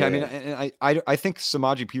 Yeah. I mean, I think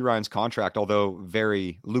Samaje Perine contract, although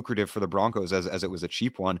very lucrative for the Broncos as it was a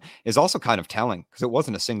cheap one, is also kind of telling because it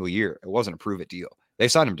wasn't a single year. It wasn't a prove it deal. They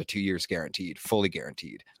signed him to 2 years guaranteed, fully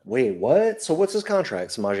guaranteed. Wait, what? So what's his contract,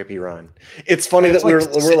 Samaje Perine? It's funny that we're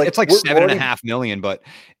like it's like $7.5 million, but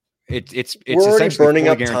it's we're already burning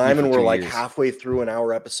up time, and we're like years. halfway through an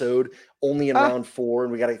hour episode, only in round 4,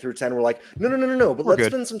 and we got to get through 10. We're like, no. But let's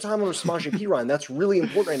spend some time on Samaje Perine. That's really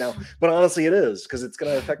important right now. But honestly, it is because it's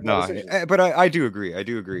going to affect my decision. But I do agree.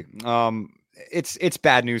 It's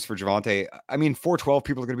bad news for Javonte. I mean, 412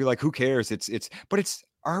 people are going to be like, who cares? But it's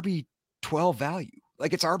RB12 value.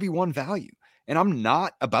 Like it's RB1 value. And I'm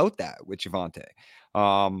not about that with Javonte.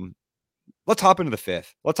 Let's hop into the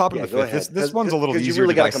 5th. This one's a little easier. You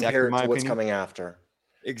really got to compare it to what's coming after.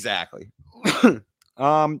 Exactly.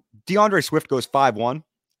 DeAndre Swift goes 5'1".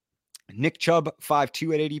 Nick Chubb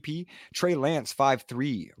 5'2" at ADP. Trey Lance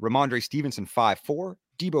 5'3". Ramondre Stevenson 5'4".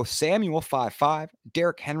 Deebo Samuel 5'5",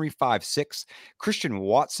 Derrick Henry 5'6", Christian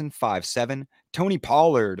Watson 5'7", Tony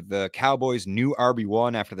Pollard, the Cowboys' new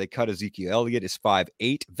RB1 after they cut Ezekiel Elliott, is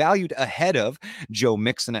 5'8", valued ahead of Joe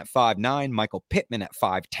Mixon at 5'9", Michael Pittman at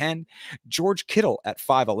 5'10", George Kittle at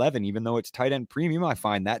 5'11", even though it's tight end premium. I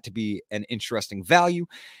find that to be an interesting value.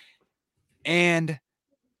 And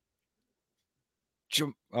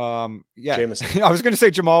Jameson. I was going to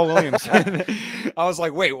say Jamal Williams. I was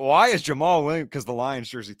like, wait, why is Jamal Williams? Because the Lions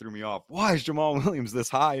jersey threw me off. Why is Jamal Williams this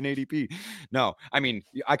high in ADP? No, I mean,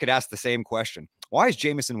 I could ask the same question. Why is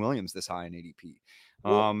Jameson Williams this high in ADP?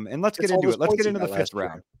 And let's get into it. Let's get into the fifth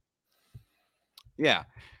round. Yeah.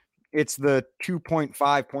 It's the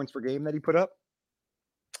 2.5 points per game that he put up.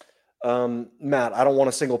 Matt, I don't want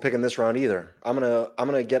a single pick in this round either. I'm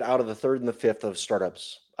gonna get out of the third and the fifth of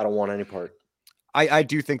startups. I don't want any part. I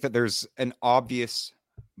do think that there's an obvious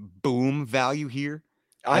boom value here.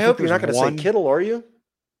 I hope you're not going to say Kittle, are you?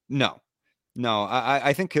 No.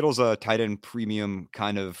 I think Kittle's a tight end premium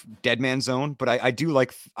kind of dead man zone, but I do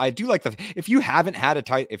like if you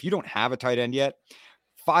don't have a tight end yet,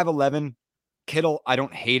 5'11" Kittle, I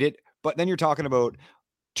don't hate it, but then you're talking about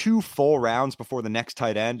 2 full rounds before the next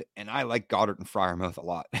tight end, and I like Goddard and Freiermuth a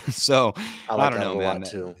lot. So I don't know, a man. lot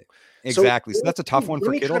too. Exactly. So that's a tough one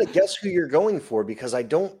for Kittle. Let me try to guess who you're going for, because I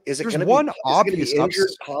don't. Is it going to be obvious injured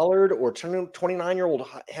Pollard or 29-year-old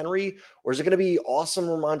Henry, or is it going to be awesome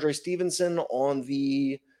Ramondre Stevenson on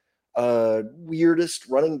the weirdest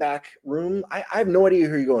running back room? I have no idea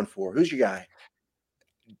who you're going for. Who's your guy?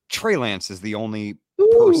 Trey Lance is the only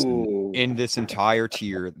person in this entire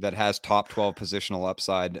tier that has top 12 positional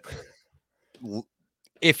upside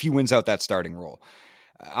if he wins out that starting role.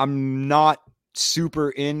 I'm not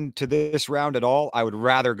super into this round at all. I would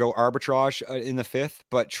rather go arbitrage in the fifth,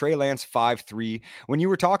 but Trey Lance 5'3". When you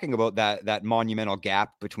were talking about that monumental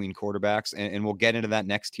gap between quarterbacks, and we'll get into that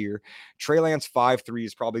next year, Trey Lance 5'3"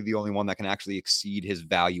 is probably the only one that can actually exceed his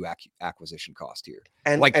value acquisition cost here.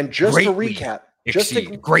 And just to recap,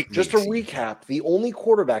 the only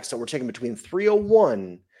quarterbacks that were taken between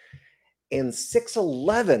 301 and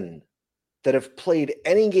 611 that have played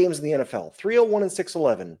any games in the NFL, 301 and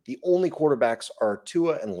 611, the only quarterbacks are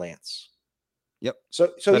Tua and Lance. Yep. So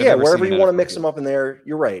yeah, wherever you want to mix them up in there,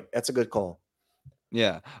 you're right. That's a good call.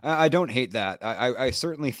 Yeah, I don't hate that. I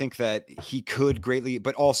certainly think that he could greatly,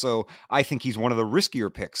 but also I think he's one of the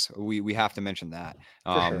riskier picks. We have to mention that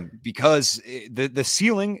because the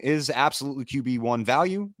ceiling is absolutely QB1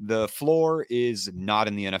 value. The floor is not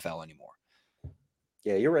in the NFL anymore.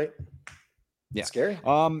 Yeah, you're right. Yeah. Scary.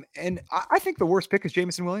 And I think the worst pick is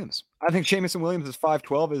Jameson Williams. I think Jameson Williams is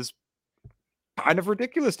 5'12" is kind of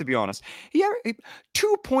ridiculous, to be honest. He had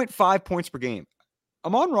 2.5 points per game.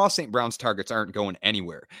 Amon-Ra St. Brown's targets aren't going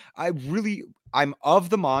anywhere. I'm of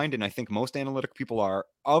the mind, and I think most analytic people are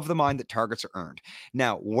of the mind, that targets are earned.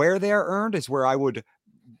 Now, where they are earned is where I would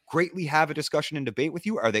greatly have a discussion and debate with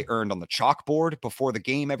you. Are they earned on the chalkboard before the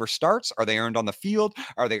game ever starts? Are they earned on the field?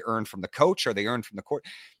 Are they earned from the coach? Are they earned from the court?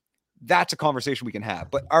 That's a conversation we can have.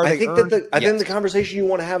 But I think the conversation you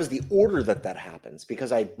want to have is the order that happens,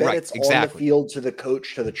 because I bet it's on the field to the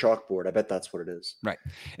coach to the chalkboard. I bet that's what it is. Right.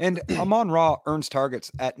 And Amon-Ra earns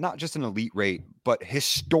targets at not just an elite rate, but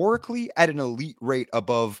historically at an elite rate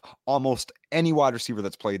above almost any wide receiver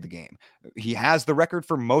that's played the game. He has the record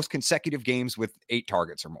for most consecutive games with 8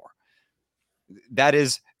 targets or more. That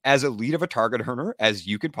is as elite of a target earner as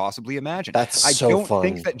you could possibly imagine. I don't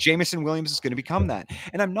think that Jameson Williams is going to become that.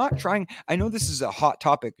 And I'm not trying, I know this is a hot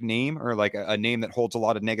topic name, or like a name that holds a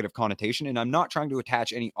lot of negative connotation, and I'm not trying to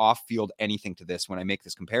attach any off-field anything to this when I make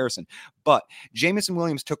this comparison, but Jameson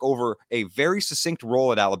Williams took over a very succinct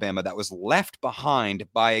role at Alabama that was left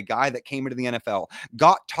behind by a guy that came into the NFL,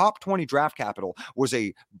 got top 20 draft capital, was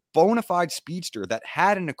a bona fide speedster that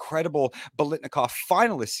had an incredible Biletnikoff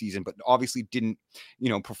finalist season, but obviously didn't,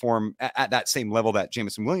 perform at that same level that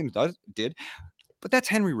Jameson Williams did. But that's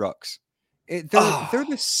Henry Ruggs. They're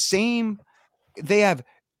the same. They have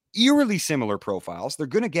eerily similar profiles. They're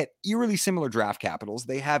going to get eerily similar draft capitals.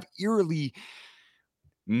 They have eerily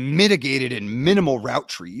mitigated and minimal route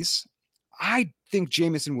trees. I think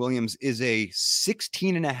Jameson Williams is a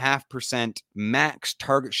 16.5% max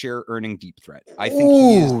target share earning deep threat. I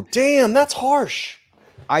think damn, that's harsh.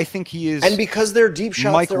 I think he is. And because they're deep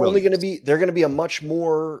shots, they're going to be a much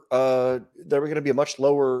more they're going to be a much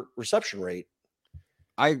lower reception rate.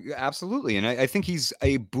 Absolutely. And I think he's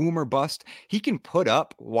a boom or bust. He can put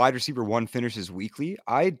up wide receiver 1 finishes weekly.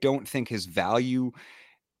 I don't think his value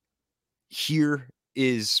here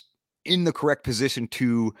is in the correct position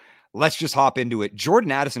to, let's just hop into it.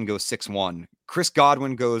 Jordan Addison goes 6'1". Chris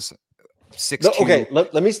Godwin goes 6'2". Okay,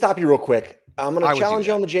 let me stop you real quick. I'm going to challenge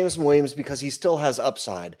you on the Jameson Williams because he still has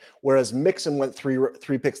upside, whereas Mixon went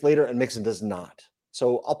three picks later and Mixon does not.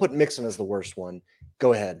 So I'll put Mixon as the worst one.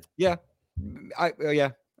 Go ahead. Yeah. Yeah.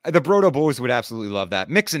 The Brodo boys would absolutely love that.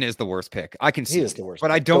 Mixon is the worst pick. I can see he is the worst, but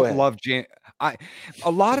pick. I don't love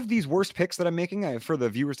a lot of these worst picks that I'm making for the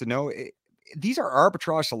viewers to know. These are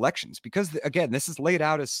arbitrage selections because again, this is laid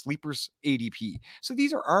out as sleepers ADP. So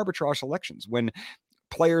these are arbitrage selections when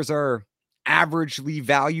players are averagely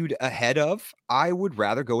valued ahead of. I would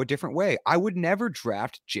rather go a different way. I would never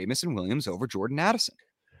draft Jameson Williams over Jordan Addison.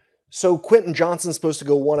 So Quentin Johnson's supposed to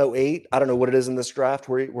go 108. I don't know what it is in this draft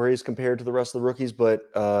where he's compared to the rest of the rookies, but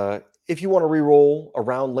if you want to re-roll a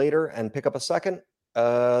round later and pick up a second,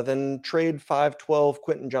 then trade 512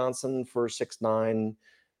 Quentin Johnson for 6'9",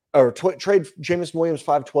 or trade Jameson Williams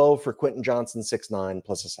 512 for Quentin Johnson 6'9"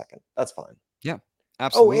 plus a second. That's fine. Yeah,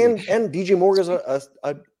 absolutely. Oh, and DJ Morgan's a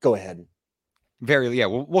go ahead.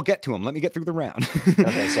 We'll get to him. Let me get through the round.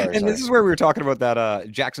 Okay, sorry. This is where we were talking about that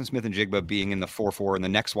Jackson Smith and Jigba being in the 4-4 and the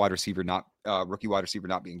next rookie wide receiver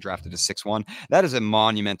not being drafted as 6'1". That is a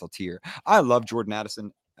monumental tier. I love Jordan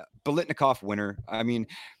Addison, Biletnikoff winner. I mean,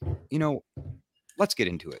 let's get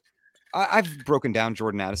into it. I've broken down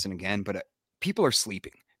Jordan Addison again, but people are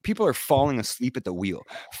sleeping. People are falling asleep at the wheel.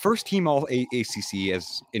 First team all ACC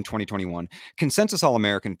as in 2021, consensus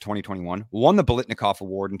All-American 2021, won the Biletnikoff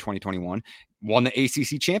Award in 2021, won the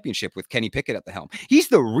ACC championship with Kenny Pickett at the helm. He's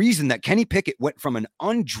the reason that Kenny Pickett went from an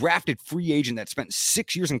undrafted free agent that spent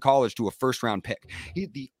 6 years in college to a first-round pick. He's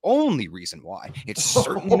the only reason why. It's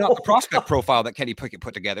certainly not the prospect profile that Kenny Pickett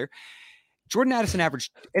put together. Jordan Addison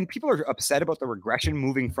averaged, and people are upset about the regression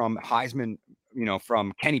moving from Heisman,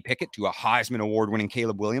 from Kenny Pickett to a Heisman award-winning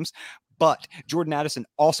Caleb Williams. But Jordan Addison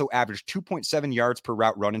also averaged 2.7 yards per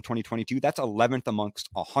route run in 2022. That's 11th amongst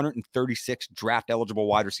 136 draft-eligible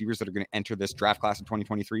wide receivers that are going to enter this draft class in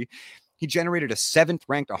 2023. He generated a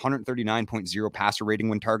 7th-ranked 139.0 passer rating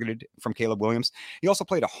when targeted from Caleb Williams. He also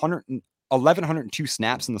played 1,102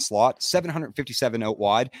 snaps in the slot, 757 out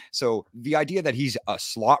wide. So the idea that he's a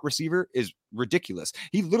slot receiver is ridiculous.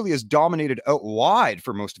 He literally has dominated out wide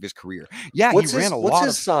for most of his career. Yeah, what's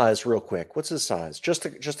his size, real quick? What's his size? Just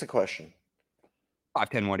a question.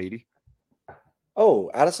 5'10", 180.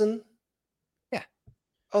 Oh, Addison? Yeah.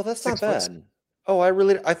 Oh, that's not bad. Oh,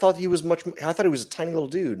 I thought he was I thought he was a tiny little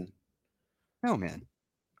dude. No, man.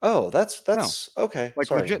 Oh, that's okay. Like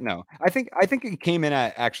sorry. Legit, no. I think he came in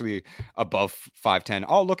at actually above 5'10".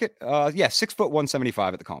 Oh, look at 6 foot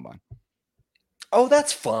 175 at the combine. Oh,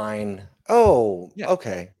 that's fine. Oh, yeah.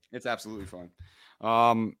 Okay. It's absolutely fine.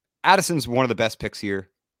 Addison's one of the best picks here.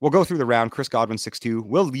 We'll go through the round. Chris Godwin 6'2".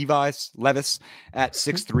 Will Levis at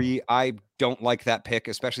 6'3". I don't like that pick,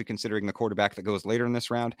 especially considering the quarterback that goes later in this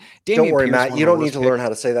round. Don't worry, Matt. You don't need to learn how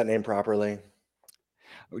to say that name properly.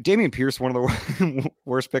 Dameon Pierce, one of the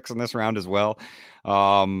worst picks in this round as well.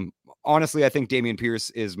 Honestly, I think Dameon Pierce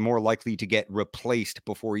is more likely to get replaced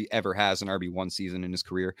before he ever has an RB1 season in his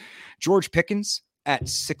career. George Pickens at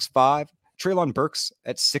 6'5". Treylon Burks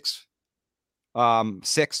at 6'6".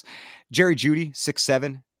 Jerry Jeudy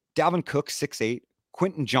 6'7". Dalvin Cook 6'8".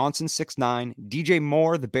 Quentin Johnson 6'9". DJ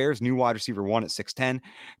Moore, the Bears' new wide receiver 1 at 6'10".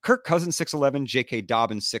 Kirk Cousins 6'11". J.K.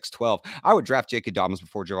 Dobbins 6'12". I would draft J.K. Dobbins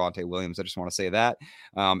before Javonte Williams. I just want to say that.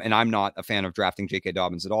 And I'm not a fan of drafting J.K.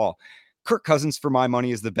 Dobbins at all. Kirk Cousins, for my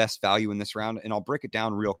money, is the best value in this round. And I'll break it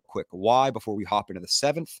down real quick. Why? Before we hop into the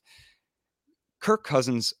 7th. Kirk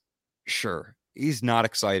Cousins, sure, he's not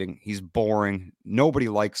exciting. He's boring. Nobody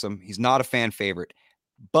likes him. He's not a fan favorite.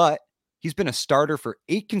 But he's been a starter for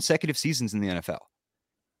 8 consecutive seasons in the NFL.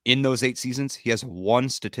 In those 8 seasons, he has 1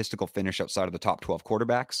 statistical finish outside of the top 12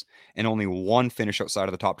 quarterbacks and only 1 finish outside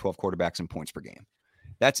of the top 12 quarterbacks in points per game.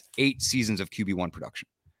 That's 8 seasons of QB1 production.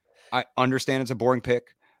 I understand it's a boring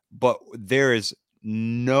pick, but there is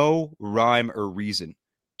no rhyme or reason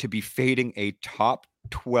to be fading a top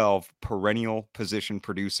 12 perennial position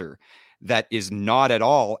producer that is not at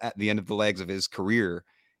all at the end of the legs of his career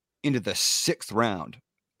into the 6th round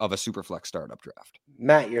of a Superflex startup draft.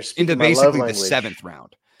 Matt, you're speaking into my basically love the language. 7th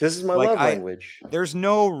round. This is my love language. There's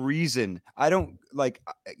no reason. I don't like,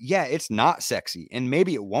 yeah, it's not sexy. And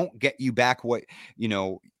maybe it won't get you back 3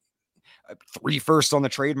 firsts on the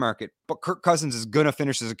trade market, but Kirk Cousins is going to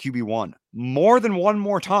finish as a QB1 more than one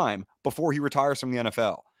more time before he retires from the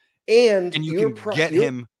NFL. And you can get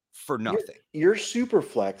him for nothing. Your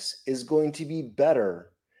Superflex is going to be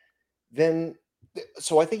better than.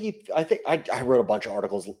 So I think I wrote a bunch of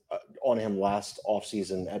articles on him last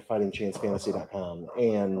offseason at fightingchancefantasy.com,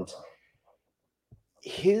 and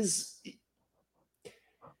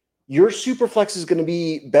your Superflex is going to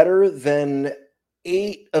be better than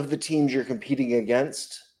 8 of the teams you're competing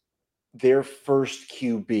against their first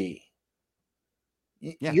QB.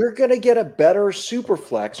 Yeah. You're going to get a better super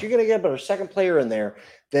flex. You're going to get a better second player in there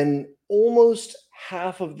than almost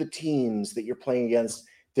half of the teams that you're playing against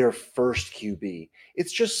their first QB.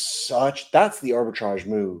 It's just that's the arbitrage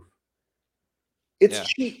move. It's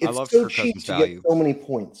cheap. I It's love so Kirk cheap Cousins' to get value. so many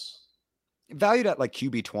points. Valued at like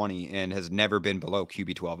QB 20 and has never been below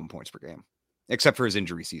QB 12 in points per game, except for his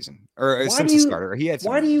injury season or since the starter. He had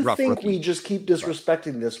some why do you rough think rookie, we just keep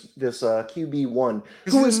disrespecting this QB1?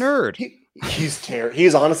 Because he's a nerd. He's terrible.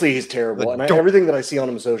 He's terrible. And everything that I see on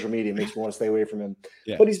him on social media makes me want to stay away from him.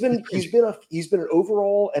 Yeah. But he's been an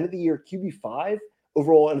overall end of the year QB5,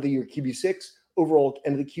 overall end of the year QB6, overall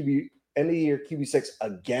end of the year QB6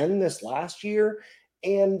 again this last year.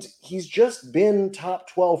 And he's just been top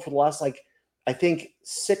 12 for the last, I think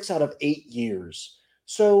 6 out of 8 years.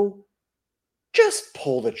 So just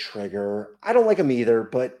pull the trigger. I don't like him either,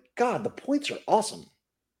 but God, the points are awesome.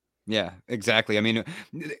 Yeah, exactly. I mean,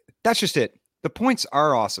 that's just it. The points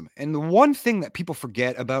are awesome. And the one thing that people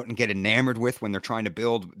forget about and get enamored with when they're trying to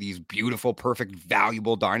build these beautiful, perfect,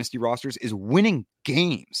 valuable dynasty rosters is winning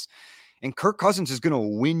games. And Kirk Cousins is going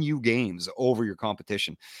to win you games over your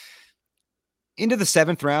competition. Into the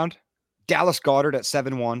 7th round, Dallas Goedert at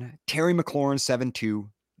 7-1, Terry McLaurin 7-2,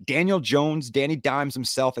 Daniel Jones, Danny Dimes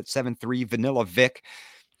himself at 7-3, Vanilla Vic,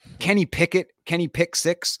 Kenny Pickett, Kenny Pick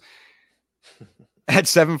 6 at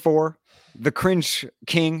 7-4, the Cringe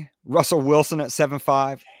King, Russell Wilson at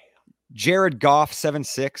 7-5, Jared Goff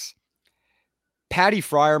 7-6, Patty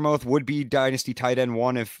Fryermouth would be Dynasty tight end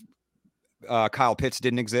 1 if Kyle Pitts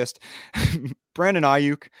didn't exist, Brandon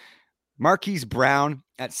Ayuk, Marquise Brown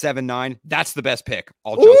at 7-9. That's the best pick.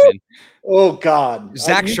 I'll jump in. Oh, God.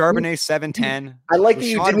 Zach Charbonnet, 7-10. I like that Rashad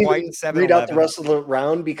you didn't White, even read out the rest of the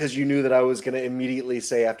round because you knew that I was going to immediately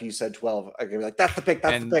say after you said 12, I'm going to be like, that's the pick,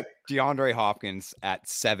 that's the pick. DeAndre Hopkins at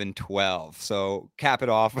 7-12. So cap it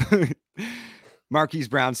off. Marquise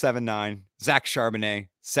Brown, 7-9. Zach Charbonnet,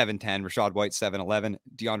 7-10. Rashad White, 7-11.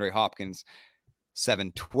 DeAndre Hopkins,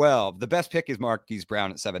 7-12. The best pick is Marquise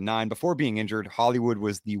Brown at 7-9. Before being injured, Hollywood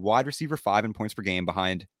was the wide receiver 5 in points per game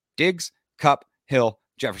behind Diggs, Kupp, Hill,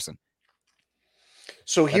 Jefferson.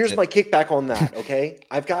 So here's my kickback on that. Okay,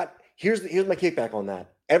 here's my kickback on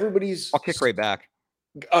that. I'll kick right back.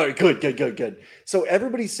 All right, good. So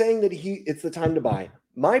everybody's saying that it's the time to buy.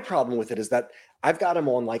 My problem with it is that I've got him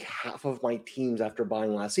on like half of my teams after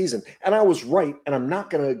buying last season, and I was right. And I'm not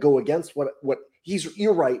going to go against what.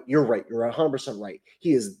 You're right. You're 100% right.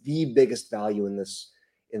 He is the biggest value in this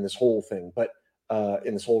whole thing, but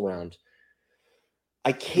in this whole round,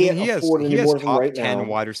 I can't afford any more than right now. 10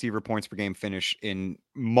 wide receiver points per game finish in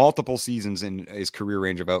multiple seasons in his career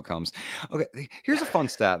range of outcomes. Okay, here's a fun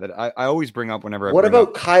stat that I always bring up whenever. What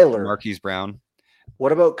about Kyler? Marquise Brown.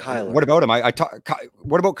 What about Kyler? What about him?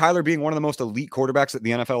 What about Kyler being one of the most elite quarterbacks that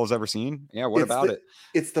the NFL has ever seen? Yeah, what about it?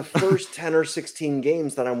 It's the first 10 or 16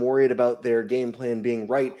 games that I'm worried about their game plan being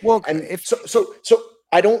right. Well, and so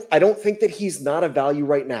I don't think that he's not a value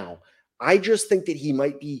right now. I just think that he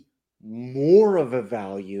might be more of a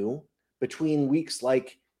value between weeks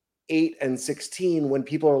like 8 and 16 when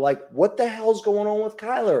people are like, what the hell's going on with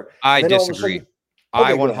Kyler? I disagree.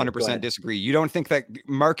 I 100% disagree. You don't think that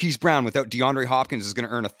Marquise Brown without DeAndre Hopkins is going to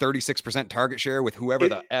earn a 36% target share with whoever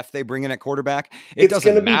the F they bring in at quarterback? It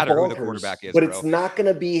doesn't matter who the quarterback is, but it's not going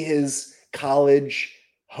to be his college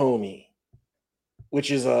homie,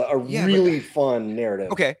 which is a really fun narrative.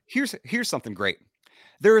 Okay, here's something great.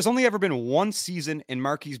 There has only ever been one season in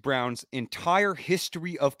Marquise Brown's entire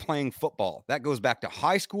history of playing football. That goes back to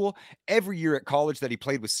high school, every year at college that he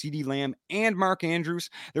played with CeeDee Lamb and Mark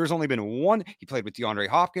Andrews. There's only been one. He played with DeAndre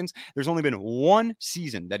Hopkins. There's only been one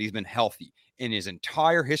season that he's been healthy in his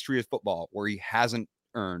entire history of football where he hasn't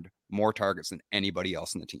earned more targets than anybody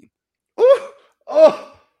else in the team.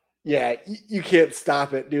 Yeah, you can't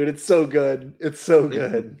stop it, dude. It's so good. It's so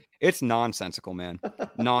good. It's nonsensical, man.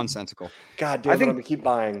 Nonsensical. God damn it, I'm going to keep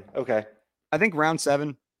buying. Okay. I think round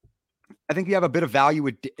 7, I think you have a bit of value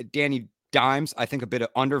with Danny Dimes. I think a bit of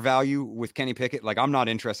undervalue with Kenny Pickett. Like, I'm not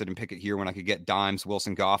interested in Pickett here when I could get Dimes,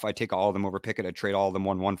 Wilson, Goff. I'd take all of them over Pickett. I'd trade all of them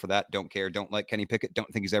 1-1 for that. Don't care. Don't like Kenny Pickett. Don't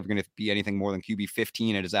think he's ever going to be anything more than QB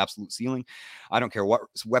 15 at his absolute ceiling. I don't care what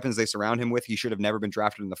weapons they surround him with. He should have never been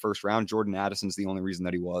drafted in the first round. Jordan Addison's the only reason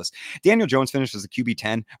that he was. Daniel Jones finished as a QB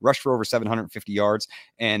 10, rushed for over 750 yards,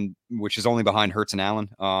 and which is only behind Hurts and Allen.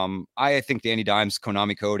 I think Danny Dimes'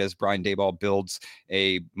 Konami code as Brian Daboll builds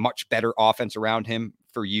a much better offense around him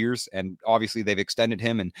for years, and obviously they've extended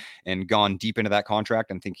him and gone deep into that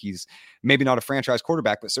contract and think he's maybe not a franchise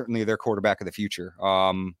quarterback, but certainly their quarterback of the future.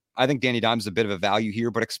 I think Danny Dimes is a bit of a value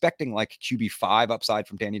here, but expecting like QB5 upside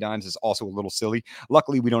from Danny Dimes is also a little silly.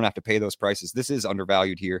 Luckily, we don't have to pay those prices. This is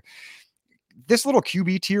undervalued here. This little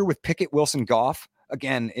QB tier with Pickett, Wilson, Goff,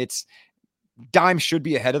 again, it's Dimes should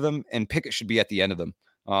be ahead of them, and Pickett should be at the end of them.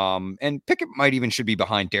 And Pickett might even should be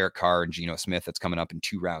behind Derek Carr and Geno Smith. That's coming up in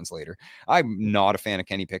 2 rounds later. I'm not a fan of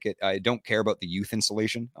Kenny Pickett. I don't care about the youth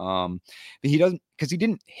insulation. But he doesn't, because he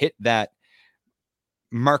didn't hit that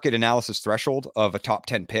market analysis threshold of a top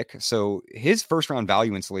 10 pick. So his first round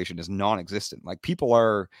value insulation is non-existent. Like people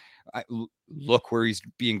are, look where he's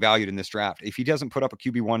being valued in this draft. If he doesn't put up a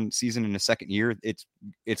QB1 season in his second year, it's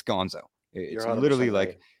gonzo. It's literally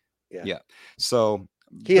like, right. Yeah. So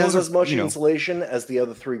he has as much insulation as the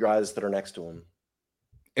other 3 guys that are next to him.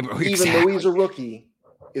 Exactly. Even though he's a rookie,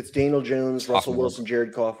 it's Daniel Jones, Russell Wilson,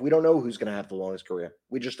 Jared Goff. We don't know who's going to have the longest career.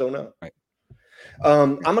 We just don't know. Right.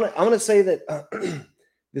 I'm gonna say that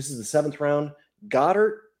this is the 7th round.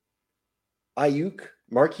 Goddard, Ayuk,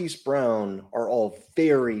 Marquise Brown are all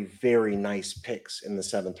very, very nice picks in the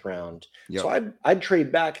 7th round. Yep. So I'd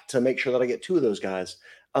trade back to make sure that I get 2 of those guys.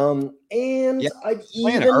 I'd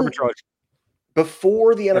even arbitrage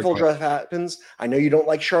before the NFL draft happens. I know you don't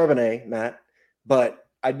like Charbonnet, Matt, but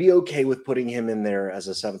I'd be okay with putting him in there as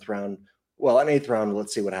a 7th round. Well, an 8th round.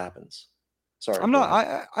 Let's see what happens. Sorry, I'm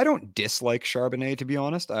not. I don't dislike Charbonnet, to be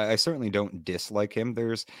honest. I certainly don't dislike him.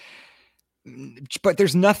 But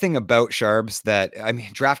there's nothing about Charbs that, I mean,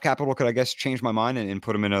 draft capital could, I guess, change my mind and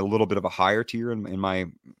put him in a little bit of a higher tier in my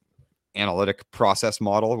analytic process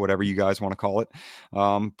model, whatever you guys want to call it.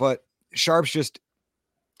 But Charbs just,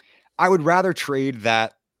 I would rather trade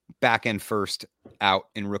that back end first out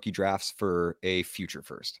in rookie drafts for a future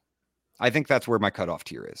first. I think that's where my cutoff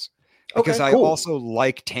tier is. Because I also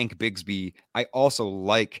like Tank Bigsby. I also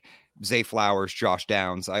like Zay Flowers, Josh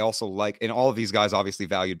Downs. I also like, and all of these guys obviously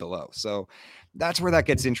valued below. So that's where that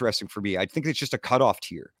gets interesting for me. I think it's just a cutoff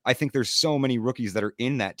tier. I think there's so many rookies that are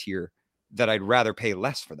in that tier that I'd rather pay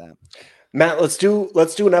less for them. Matt, let's do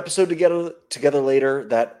an episode together later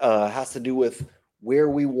that has to do with where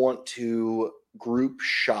we want to group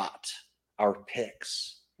shot our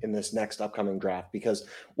picks in this next upcoming draft, because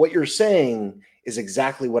what you're saying is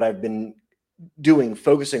exactly what I've been doing,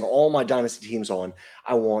 focusing all my dynasty teams on.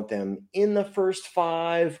 I want them in the first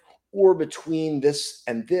 5 or between this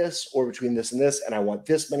and this or between this and this. And I want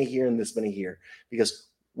this many here and this many here, because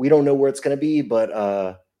we don't know where it's going to be, but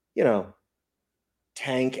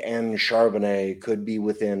Tank and Charbonnet could be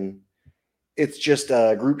within. It's just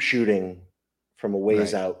group shooting from a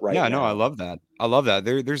ways out right now. Yeah, no, I love that.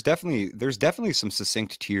 There's definitely some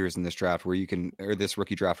succinct tiers in this draft where you can, or this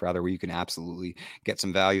rookie draft rather, where you can absolutely get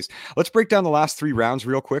some values. Let's break down the last 3 rounds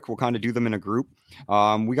real quick. We'll kind of do them in a group.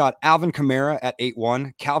 We got Alvin Kamara at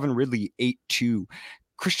 8-1, Calvin Ridley 8-2,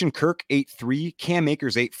 Christian Kirk 8-3, Cam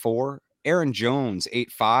Akers 8-4, Aaron Jones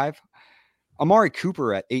 8-5, Amari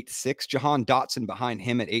Cooper at 8-6, Jahan Dotson behind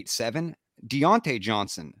him at 8-7, Deontay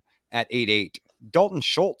Johnson at 8-8, Dalton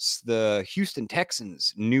Schultz, the Houston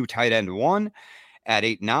Texans' new tight end 1 at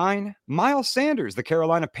 8-9. Miles Sanders, the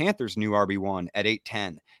Carolina Panthers' new RB1 at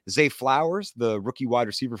 8-10. Zay Flowers, the rookie wide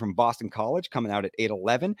receiver from Boston College, coming out at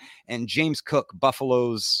 8-11. And James Cook,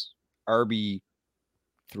 Buffalo's RB3?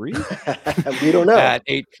 We don't know. At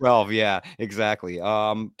 8-12, yeah, exactly.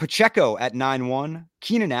 Pacheco at 9-1.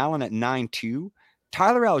 Keenan Allen at 9-2.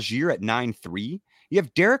 Tyler Algier at 9-3. You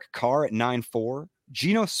have Derek Carr at 9-4.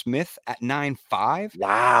 Geno Smith at 9-5.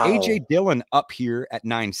 Wow. AJ Dillon up here at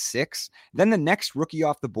 9-6. Then the next rookie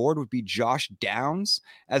off the board would be Josh Downs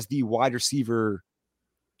as the wide receiver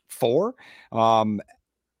 4.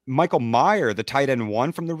 Michael Mayer, the tight end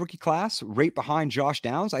 1 from the rookie class, right behind Josh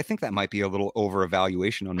Downs. I think that might be a little over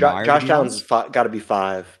evaluation on Mayer. Josh Downs has got to be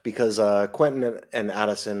 5 because Quentin and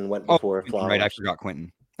Addison went before Flowers. Right, I forgot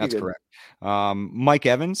Quentin. That's correct. Mike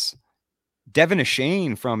Evans, Devin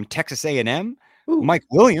Achane from Texas A&M. Ooh. Mike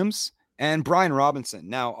Williams and Brian Robinson.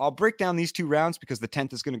 Now, I'll break down these 2 rounds because the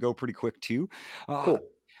 10th is going to go pretty quick too. Cool.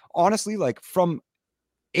 Honestly, like from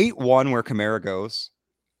 8-1 where Kamara goes,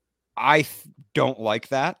 I don't like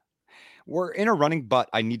that. We're in a running, but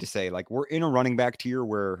I need to say, like, we're in a running back tier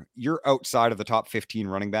where you're outside of the top 15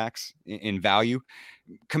 running backs in value.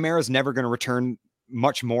 Kamara's never going to return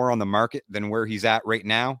much more on the market than where he's at right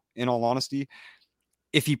now, in all honesty.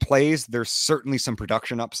 If he plays, there's certainly some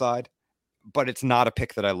production upside, but it's not a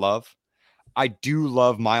pick that I love. I do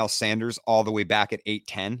love Miles Sanders all the way back at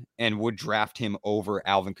 8-10 and would draft him over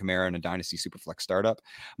Alvin Kamara in a Dynasty Superflex startup.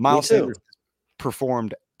 Miles Sanders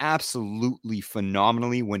performed absolutely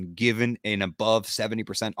phenomenally when given an above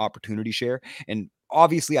 70% opportunity share. And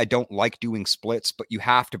Obviously, I don't like doing splits, but you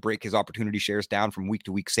have to break his opportunity shares down from week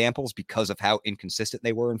to week samples because of how inconsistent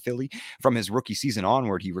they were in Philly. From his rookie season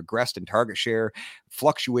onward, he regressed in target share,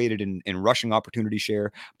 fluctuated in rushing opportunity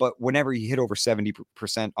share. But whenever he hit over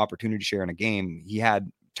 70% opportunity share in a game, he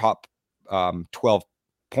had top 12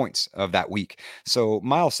 points of that week. So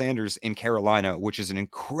Miles Sanders in Carolina, which is an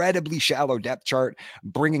incredibly shallow depth chart,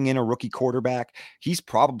 bringing in a rookie quarterback, he's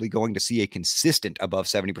probably going to see a consistent above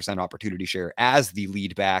 70% opportunity share as the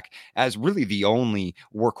lead back, as really the only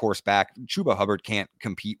workhorse back. Chuba Hubbard can't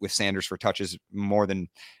compete with Sanders for touches more than,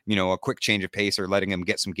 a quick change of pace or letting him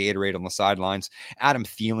get some Gatorade on the sidelines. Adam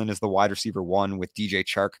Thielen is the wide receiver 1 with DJ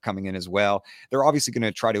Chark coming in as well. They're obviously going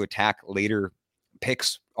to try to attack later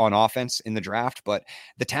picks on offense in the draft, but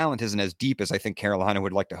the talent isn't as deep as I think Carolina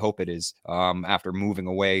would like to hope it is after moving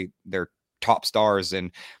away their top stars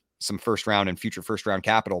and some first round and future first round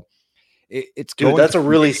capital. It's dude, that's a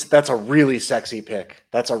really sexy pick.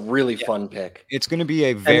 That's a really fun pick. It's going to be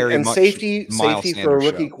a very and much safety for a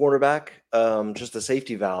rookie show. quarterback, just a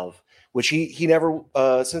safety valve, which he never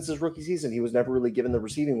since his rookie season, he was never really given the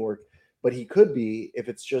receiving work, but he could be if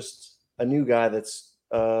it's just a new guy that's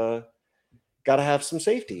got to have some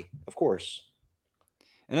safety, of course.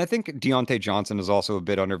 And I think Deontay Johnson is also a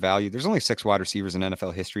bit undervalued. There's only 6 wide receivers in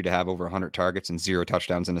NFL history to have over 100 targets and 0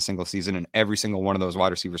 touchdowns in a single season. And every single one of those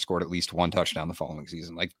wide receivers scored at least 1 touchdown the following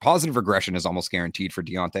season. Like, positive regression is almost guaranteed for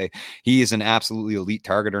Deontay. He is an absolutely elite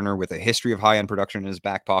target earner with a history of high-end production in his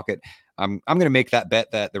back pocket. I'm going to make that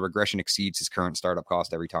bet that the regression exceeds his current startup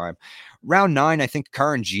cost every time. Round 9, I think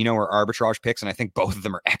Carr and Geno are arbitrage picks, and I think both of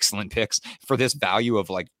them are excellent picks for this value of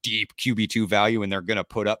like deep QB2 value, and they're going to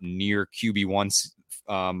put up near QB1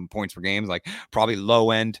 points per game, like probably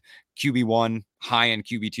low end QB1, high end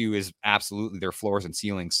QB2 is absolutely their floors and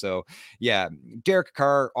ceilings. So yeah, Derek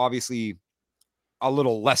Carr, obviously a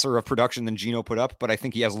little lesser of production than Geno put up, but I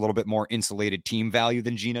think he has a little bit more insulated team value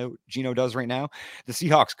than Geno does right now. The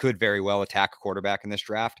Seahawks could very well attack a quarterback in this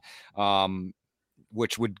draft,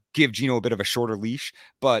 which would give Geno a bit of a shorter leash,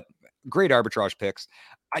 but great arbitrage picks.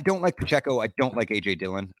 I don't like Pacheco. I don't like AJ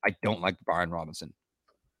Dillon. I don't like Brian Robinson.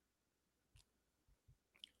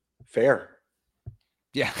 Fair.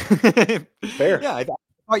 Yeah. Fair. Yeah, I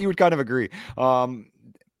thought you would kind of agree.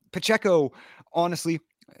 Pacheco, honestly,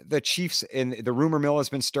 the Chiefs and the rumor mill has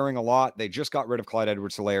been stirring a lot. They just got rid of Clyde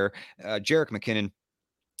Edwards-Helaire. Jerick McKinnon,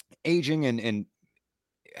 aging and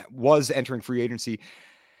was entering free agency.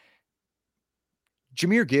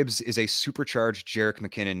 Jahmyr Gibbs is a supercharged Jerick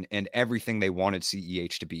McKinnon and everything they wanted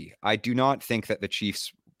CEH to be. I do not think that the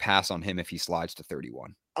Chiefs pass on him if he slides to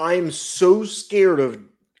 31. I'm so scared of,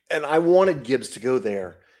 and I wanted Gibbs to go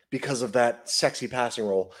there because of that sexy passing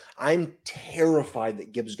role. I'm terrified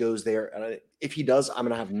that Gibbs goes there. And if he does, I'm going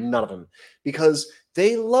to have none of him because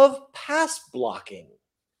they love pass blocking.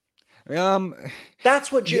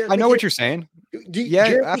 That's what I know what you're saying.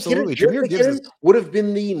 Absolutely. Jahmyr Gibbs would have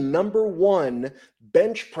been the number 1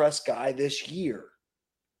 bench press guy this year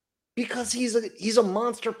because he's a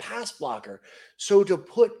monster pass blocker. So to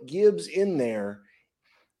put Gibbs in there,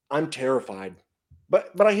 I'm terrified.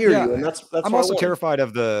 But I hear you, and that's I'm also terrified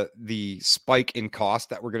of the spike in cost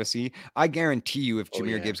that we're going to see. I guarantee you, if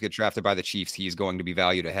Jahmyr Gibbs gets drafted by the Chiefs, he's going to be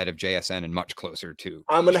valued ahead of JSN and much closer to.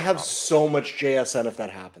 I'm going to have so much JSN if that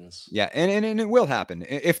happens. Yeah, and it will happen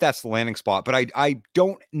if that's the landing spot. But I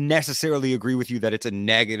don't necessarily agree with you that it's a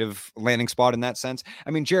negative landing spot in that sense.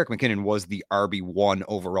 I mean, Jerick McKinnon was the RB1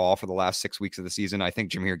 overall for the last 6 weeks of the season. I think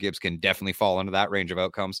Jahmyr Gibbs can definitely fall into that range of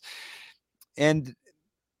outcomes. And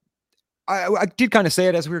I did kind of say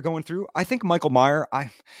it as we were going through. I think Michael Mayer,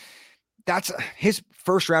 that's his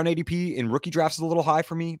first round ADP in rookie drafts is a little high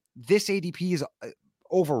for me. This ADP is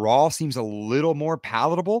overall seems a little more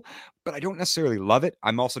palatable, but I don't necessarily love it.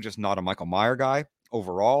 I'm also just not a Michael Mayer guy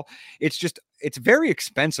overall. It's very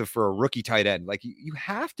expensive for a rookie tight end. Like you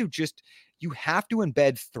have to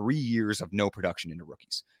embed 3 years of no production into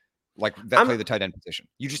rookies like that play the tight end position.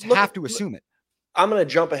 You just have to assume it. I'm going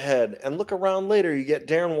to jump ahead and look around later. You get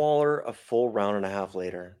Darren Waller a full round and a half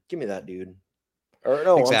later. Give me that dude. Or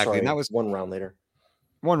no, exactly. I'm sorry. And that was 1 round later.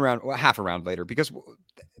 Half a round later, because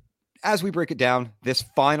as we break it down, this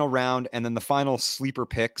final round and then the final sleeper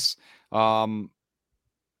picks,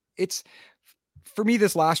 it's for me,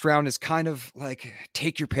 this last round is kind of like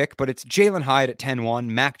take your pick, but it's Jalen Hyatt at 10-1,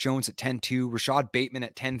 Mac Jones at 10-2, Rashad Bateman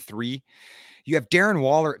at 10-3. You have Darren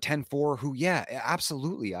Waller at 10-4, who, yeah,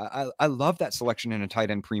 absolutely. I love that selection in a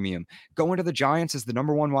tight end premium. Going to the Giants as the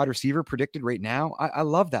number 1 wide receiver predicted right now. I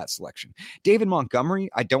love that selection. David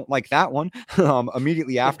Montgomery, I don't like that one.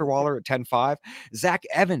 Immediately after Waller at 10-5. Zach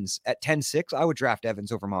Evans at 10-6. I would draft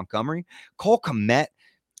Evans over Montgomery. Cole Kmet,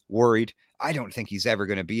 worried. I don't think he's ever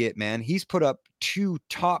going to be it, man. He's put up 2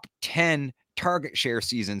 top 10 target share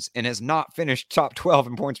seasons and has not finished top 12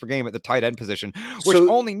 in points per game at the tight end position, which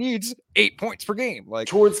only needs 8 points per game. Like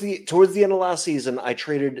towards the end of last season, I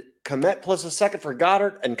traded Kmet plus a second for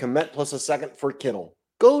Goddard and Kmet plus a second for Kittle.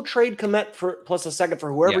 Go trade Kmet for plus a second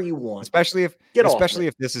for whoever you want. Especially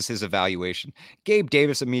if this is his evaluation. Gabe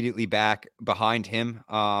Davis immediately back behind him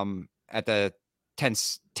at the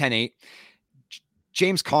 10-8.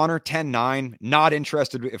 James Conner 10-9. Not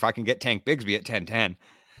interested if I can get Tank Bigsby at 10-10.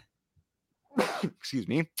 Excuse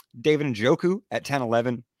me. David Njoku at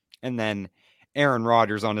 10-11. And then Aaron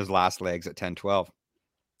Rodgers on his last legs at 10-12.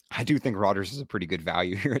 I do think Rodgers is a pretty good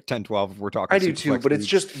value here at 10-12 if we're talking. I do too, but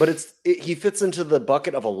he fits into the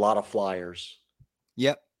bucket of a lot of flyers.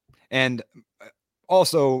 Yep. And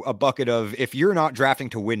also a bucket of, if you're not drafting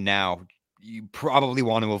to win now, you probably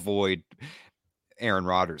want to avoid Aaron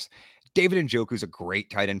Rodgers. David Njoku is a great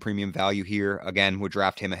tight end premium value here. Again, would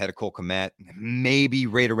draft him ahead of Cole Kmet, maybe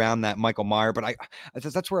right around that Michael Mayer. But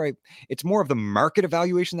that's where it's more of the market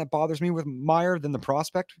evaluation that bothers me with Mayer than the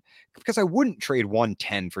prospect, because I wouldn't trade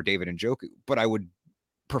 110 for David Njoku, but I would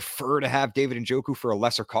prefer to have David Njoku for a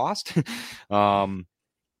lesser cost. And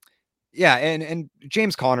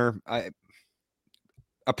James Conner,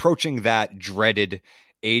 approaching that dreaded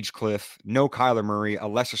age cliff, no Kyler Murray, a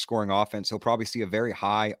lesser scoring offense. He'll probably see a very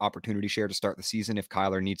high opportunity share to start the season if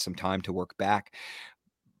Kyler needs some time to work back.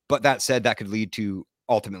 But that said, that could lead to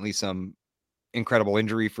ultimately some incredible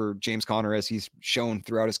injury for James Conner, as he's shown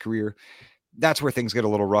throughout his career. That's where things get a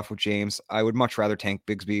little rough with James. I would much rather Tank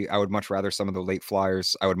Bigsby. I would much rather some of the late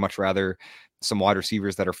flyers. I would much rather some wide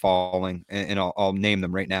receivers that are falling, and I'll name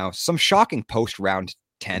them right now. Some shocking post round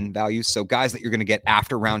 10 values. So guys that you're going to get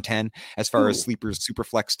after round 10, as far as sleepers, super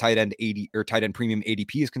flex, tight end 80 or tight end premium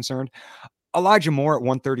ADP is concerned. Elijah Moore at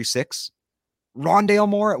 136, Rondale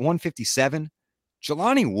Moore at 157,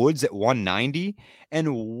 Jelani Woods at 190.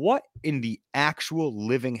 And what in the actual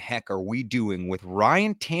living heck are we doing with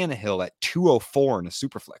Ryan Tannehill at 204 in a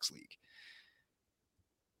super flex league?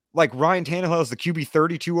 Like, Ryan Tannehill is the QB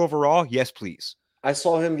 32 overall? Yes, please. I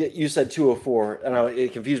saw him you said 204, and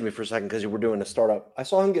it confused me for a second because you were doing a startup. I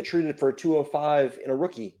saw him get treated for a 205 in a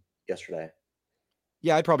rookie yesterday.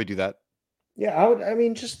 Yeah, I'd probably do that. Yeah,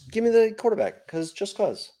 just give me the quarterback, because.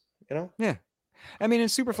 Yeah. I mean, in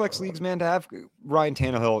Superflex leagues, man, to have Ryan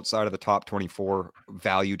Tannehill outside of the top 24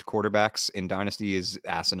 valued quarterbacks in Dynasty is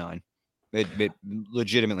asinine. It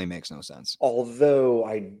legitimately makes no sense. Although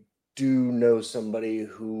I do know somebody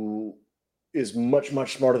who is much,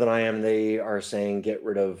 much smarter than I am. They are saying get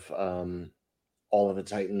rid of all of the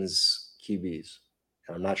Titans QBs.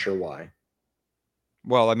 And I'm not sure why.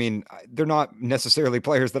 Well, I mean, they're not necessarily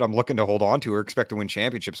players that I'm looking to hold on to or expect to win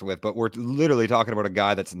championships with, but we're literally talking about a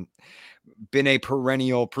guy that's been a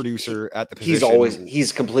perennial producer at the position.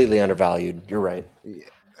 He's completely undervalued. You're right.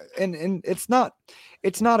 And it's not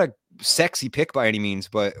a sexy pick by any means,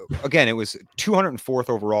 but again, it was 204th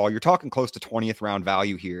overall. You're talking close to 20th round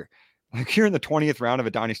value here. Like, you're in the 20th round of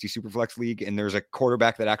a Dynasty Superflex league, and there's a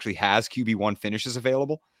quarterback that actually has QB1 finishes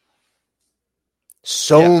available.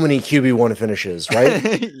 So many QB1 finishes,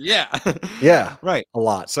 right? Yeah. Right. A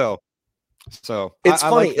lot. So it's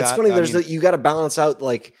funny. Like it's funny. You got to balance out,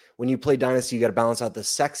 like, when you play Dynasty, you got to balance out the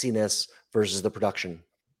sexiness versus the production.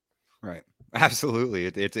 Right. Absolutely.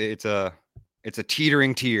 It's a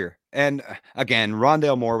teetering tier. And again,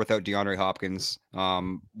 Rondale Moore without DeAndre Hopkins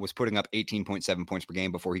was putting up 18.7 points per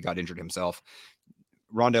game before he got injured himself.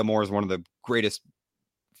 Rondale Moore is one of the greatest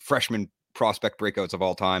freshman prospect breakouts of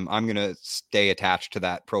all time. I'm going to stay attached to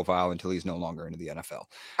that profile until he's no longer into the NFL.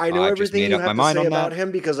 I know everything you have to say about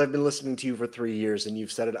him because I've been listening to you for 3 years, and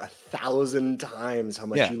you've said it 1,000 times how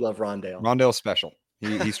much you love Rondale. Rondale's special.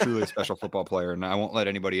 He's truly a special football player, and I won't let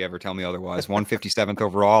anybody ever tell me otherwise. 157th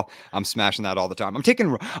overall. I'm smashing that all the time. I'm taking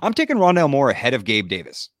Rondale Moore ahead of Gabe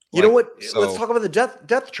Davis. You know what? Let's talk about the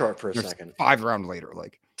depth chart for a second. 5 rounds later,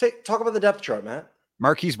 talk about the depth chart, Matt.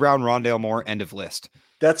 Marquise Brown, Rondale Moore, end of list.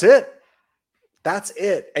 That's it.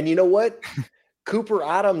 And you know what? Cooper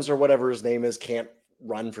Adams or whatever his name is can't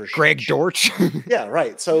run for Greg Dortch. Yeah,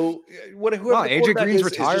 right. So whoever AJ Green's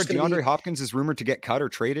retired. DeAndre Hopkins is rumored to get cut or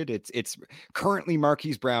traded. It's currently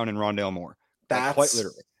Marquise Brown and Rondale Moore. That's quite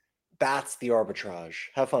literally. That's the arbitrage.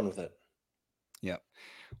 Have fun with it. Yeah.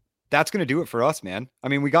 That's going to do it for us, man. I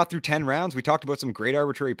mean, we got through 10 rounds. We talked about some great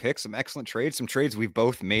arbitrary picks, some excellent trades, some trades we've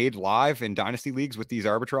both made live in Dynasty leagues with these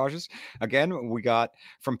arbitrages. Again, we got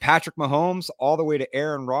from Patrick Mahomes all the way to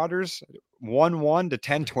Aaron Rodgers, 1-1 to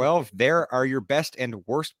 10-12. There are your best and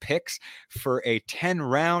worst picks for a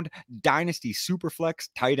 10-round Dynasty Superflex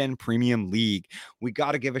tight end premium league. We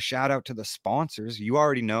got to give a shout out to the sponsors. You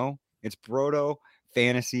already know. It's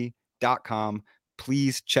brotofantasy.com.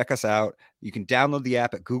 Please check us out. You can download the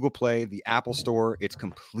app at Google Play, the Apple Store. It's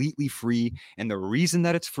completely free. And the reason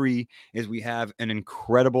that it's free is we have an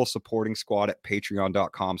incredible supporting squad at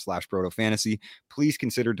patreon.com/brotofantasy. Please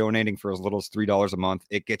consider donating for as little as $3 a month.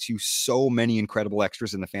 It gets you so many incredible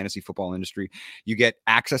extras in the fantasy football industry. You get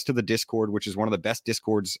access to the Discord, which is one of the best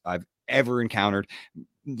Discords I've ever encountered,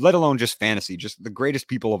 let alone just fantasy, just the greatest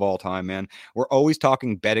people of all time, man. We're always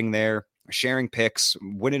talking betting there, sharing picks,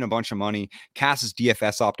 winning a bunch of money. Cass's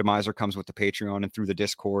DFS optimizer comes with the Patreon and through the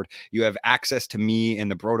Discord. You have access to me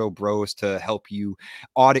and the Broto Bros to help you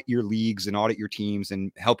audit your leagues and audit your teams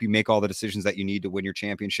and help you make all the decisions that you need to win your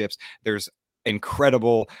championships. There's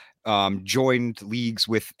incredible joined leagues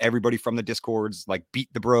with everybody from the Discords, like Beat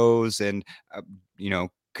the Bros and,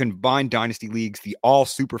 combined dynasty leagues, the all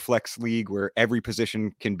super flex league where every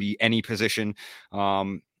position can be any position.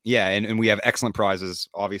 And we have excellent prizes,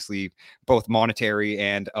 obviously, both monetary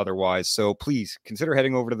and otherwise. So please consider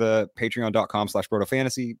heading over to the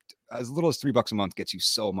patreon.com/brotofantasy. As little as $3 a month gets you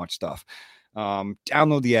so much stuff.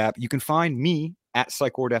 Download the app. You can find me at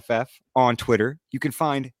PsychWardFF on Twitter. You can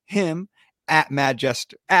find him at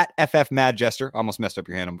MadJester, at FF MadJester. Almost messed up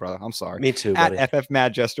your handle, brother. I'm sorry. Me too, buddy. At FF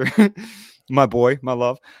MadJester. My boy, my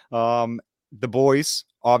love. The boys,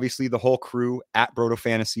 obviously the whole crew at Broto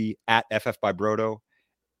Fantasy, at FF by Broto,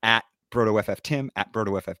 at Broto FF Tim, at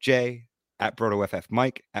Broto FFJ, at Broto FF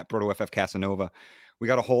Mike, at Broto FF Casanova. We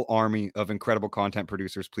got a whole army of incredible content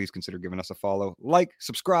producers. Please consider giving us a follow, like,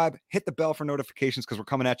 subscribe, hit the bell for notifications because we're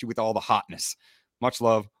coming at you with all the hotness. Much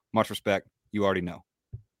love, much respect. You already know.